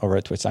streaming over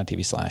at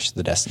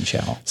twitch.tv/The Destin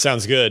Channel.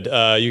 Sounds good.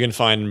 You can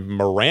find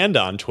Miranda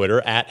on Twitter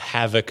at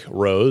Havoc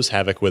Rose,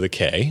 Havoc with a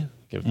K.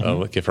 Give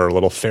her a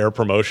little fair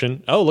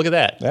promotion. Oh, look at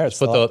that. There's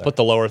put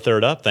the lower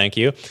third up. Thank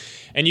you.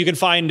 And you can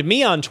find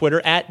me on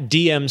Twitter at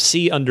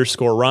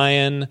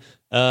DMC_Ryan.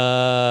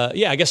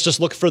 I guess just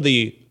look for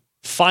the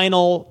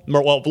final.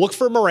 Well, look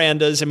for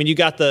Miranda's. I mean, you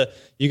got a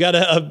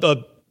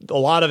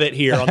lot of it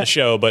here on the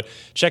show, but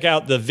check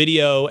out the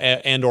video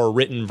and or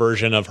written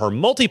version of her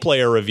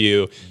multiplayer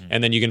review,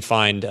 and then you can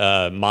find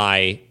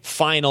my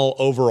final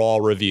overall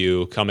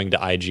review coming to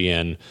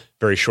IGN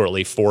very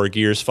shortly for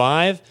Gears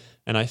 5,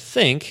 and I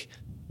think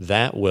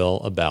that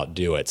will about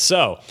do it.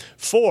 So,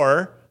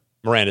 for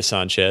Miranda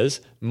Sanchez,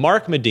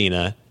 Mark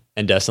Medina,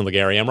 and Destin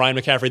Legary, I'm Ryan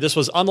McCaffrey. This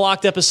was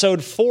Unlocked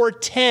episode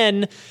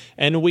 410,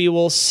 and we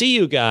will see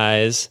you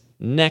guys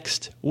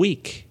next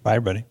week. Bye,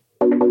 everybody.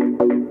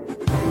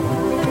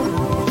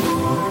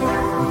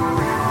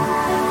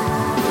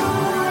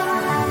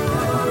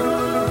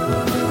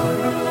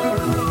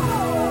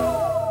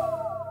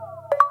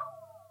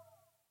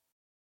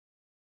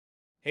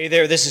 Hey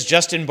there, this is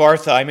Justin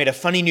Bartha. I made a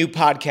funny new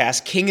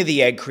podcast, King of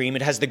the Egg Cream.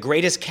 It has the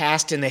greatest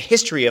cast in the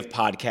history of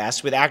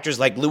podcasts with actors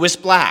like Louis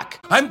Black,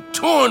 I'm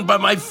torn by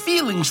my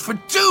feelings for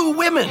two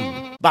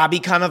women. Bobby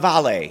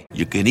Cannavale,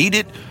 You can eat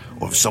it,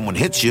 or if someone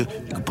hits you,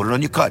 you can put it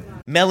on your cut.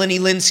 Melanie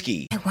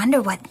Linsky, I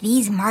wonder what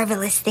these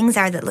marvelous things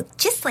are that look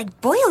just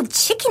like boiled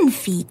chicken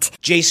feet.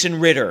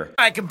 Jason Ritter,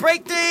 I can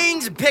break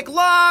things and pick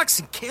locks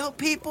and kill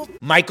people.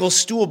 Michael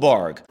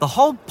Stuhlbarg, The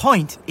whole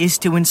point is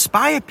to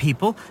inspire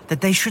people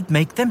that they should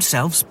make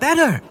themselves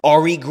better.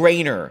 Ari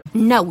Grainer,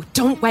 No,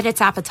 don't whet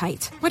its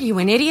appetite. What are you,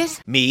 an idiot?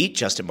 me,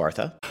 Justin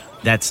Bartha,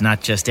 That's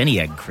not just any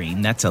egg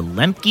cream, that's a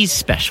Lemke's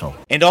special.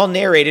 and all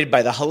narrated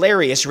by the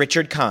hilarious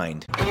Richard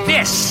Kind.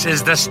 This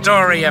is the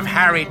story of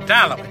Harry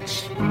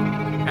Dalowitz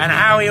and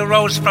how he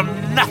rose from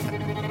nothing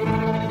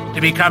to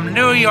become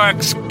New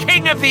York's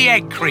King of the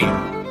Egg Cream.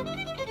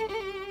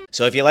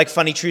 So if you like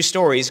funny true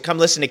stories, come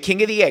listen to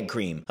King of the Egg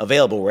Cream,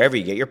 available wherever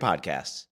you get your podcasts.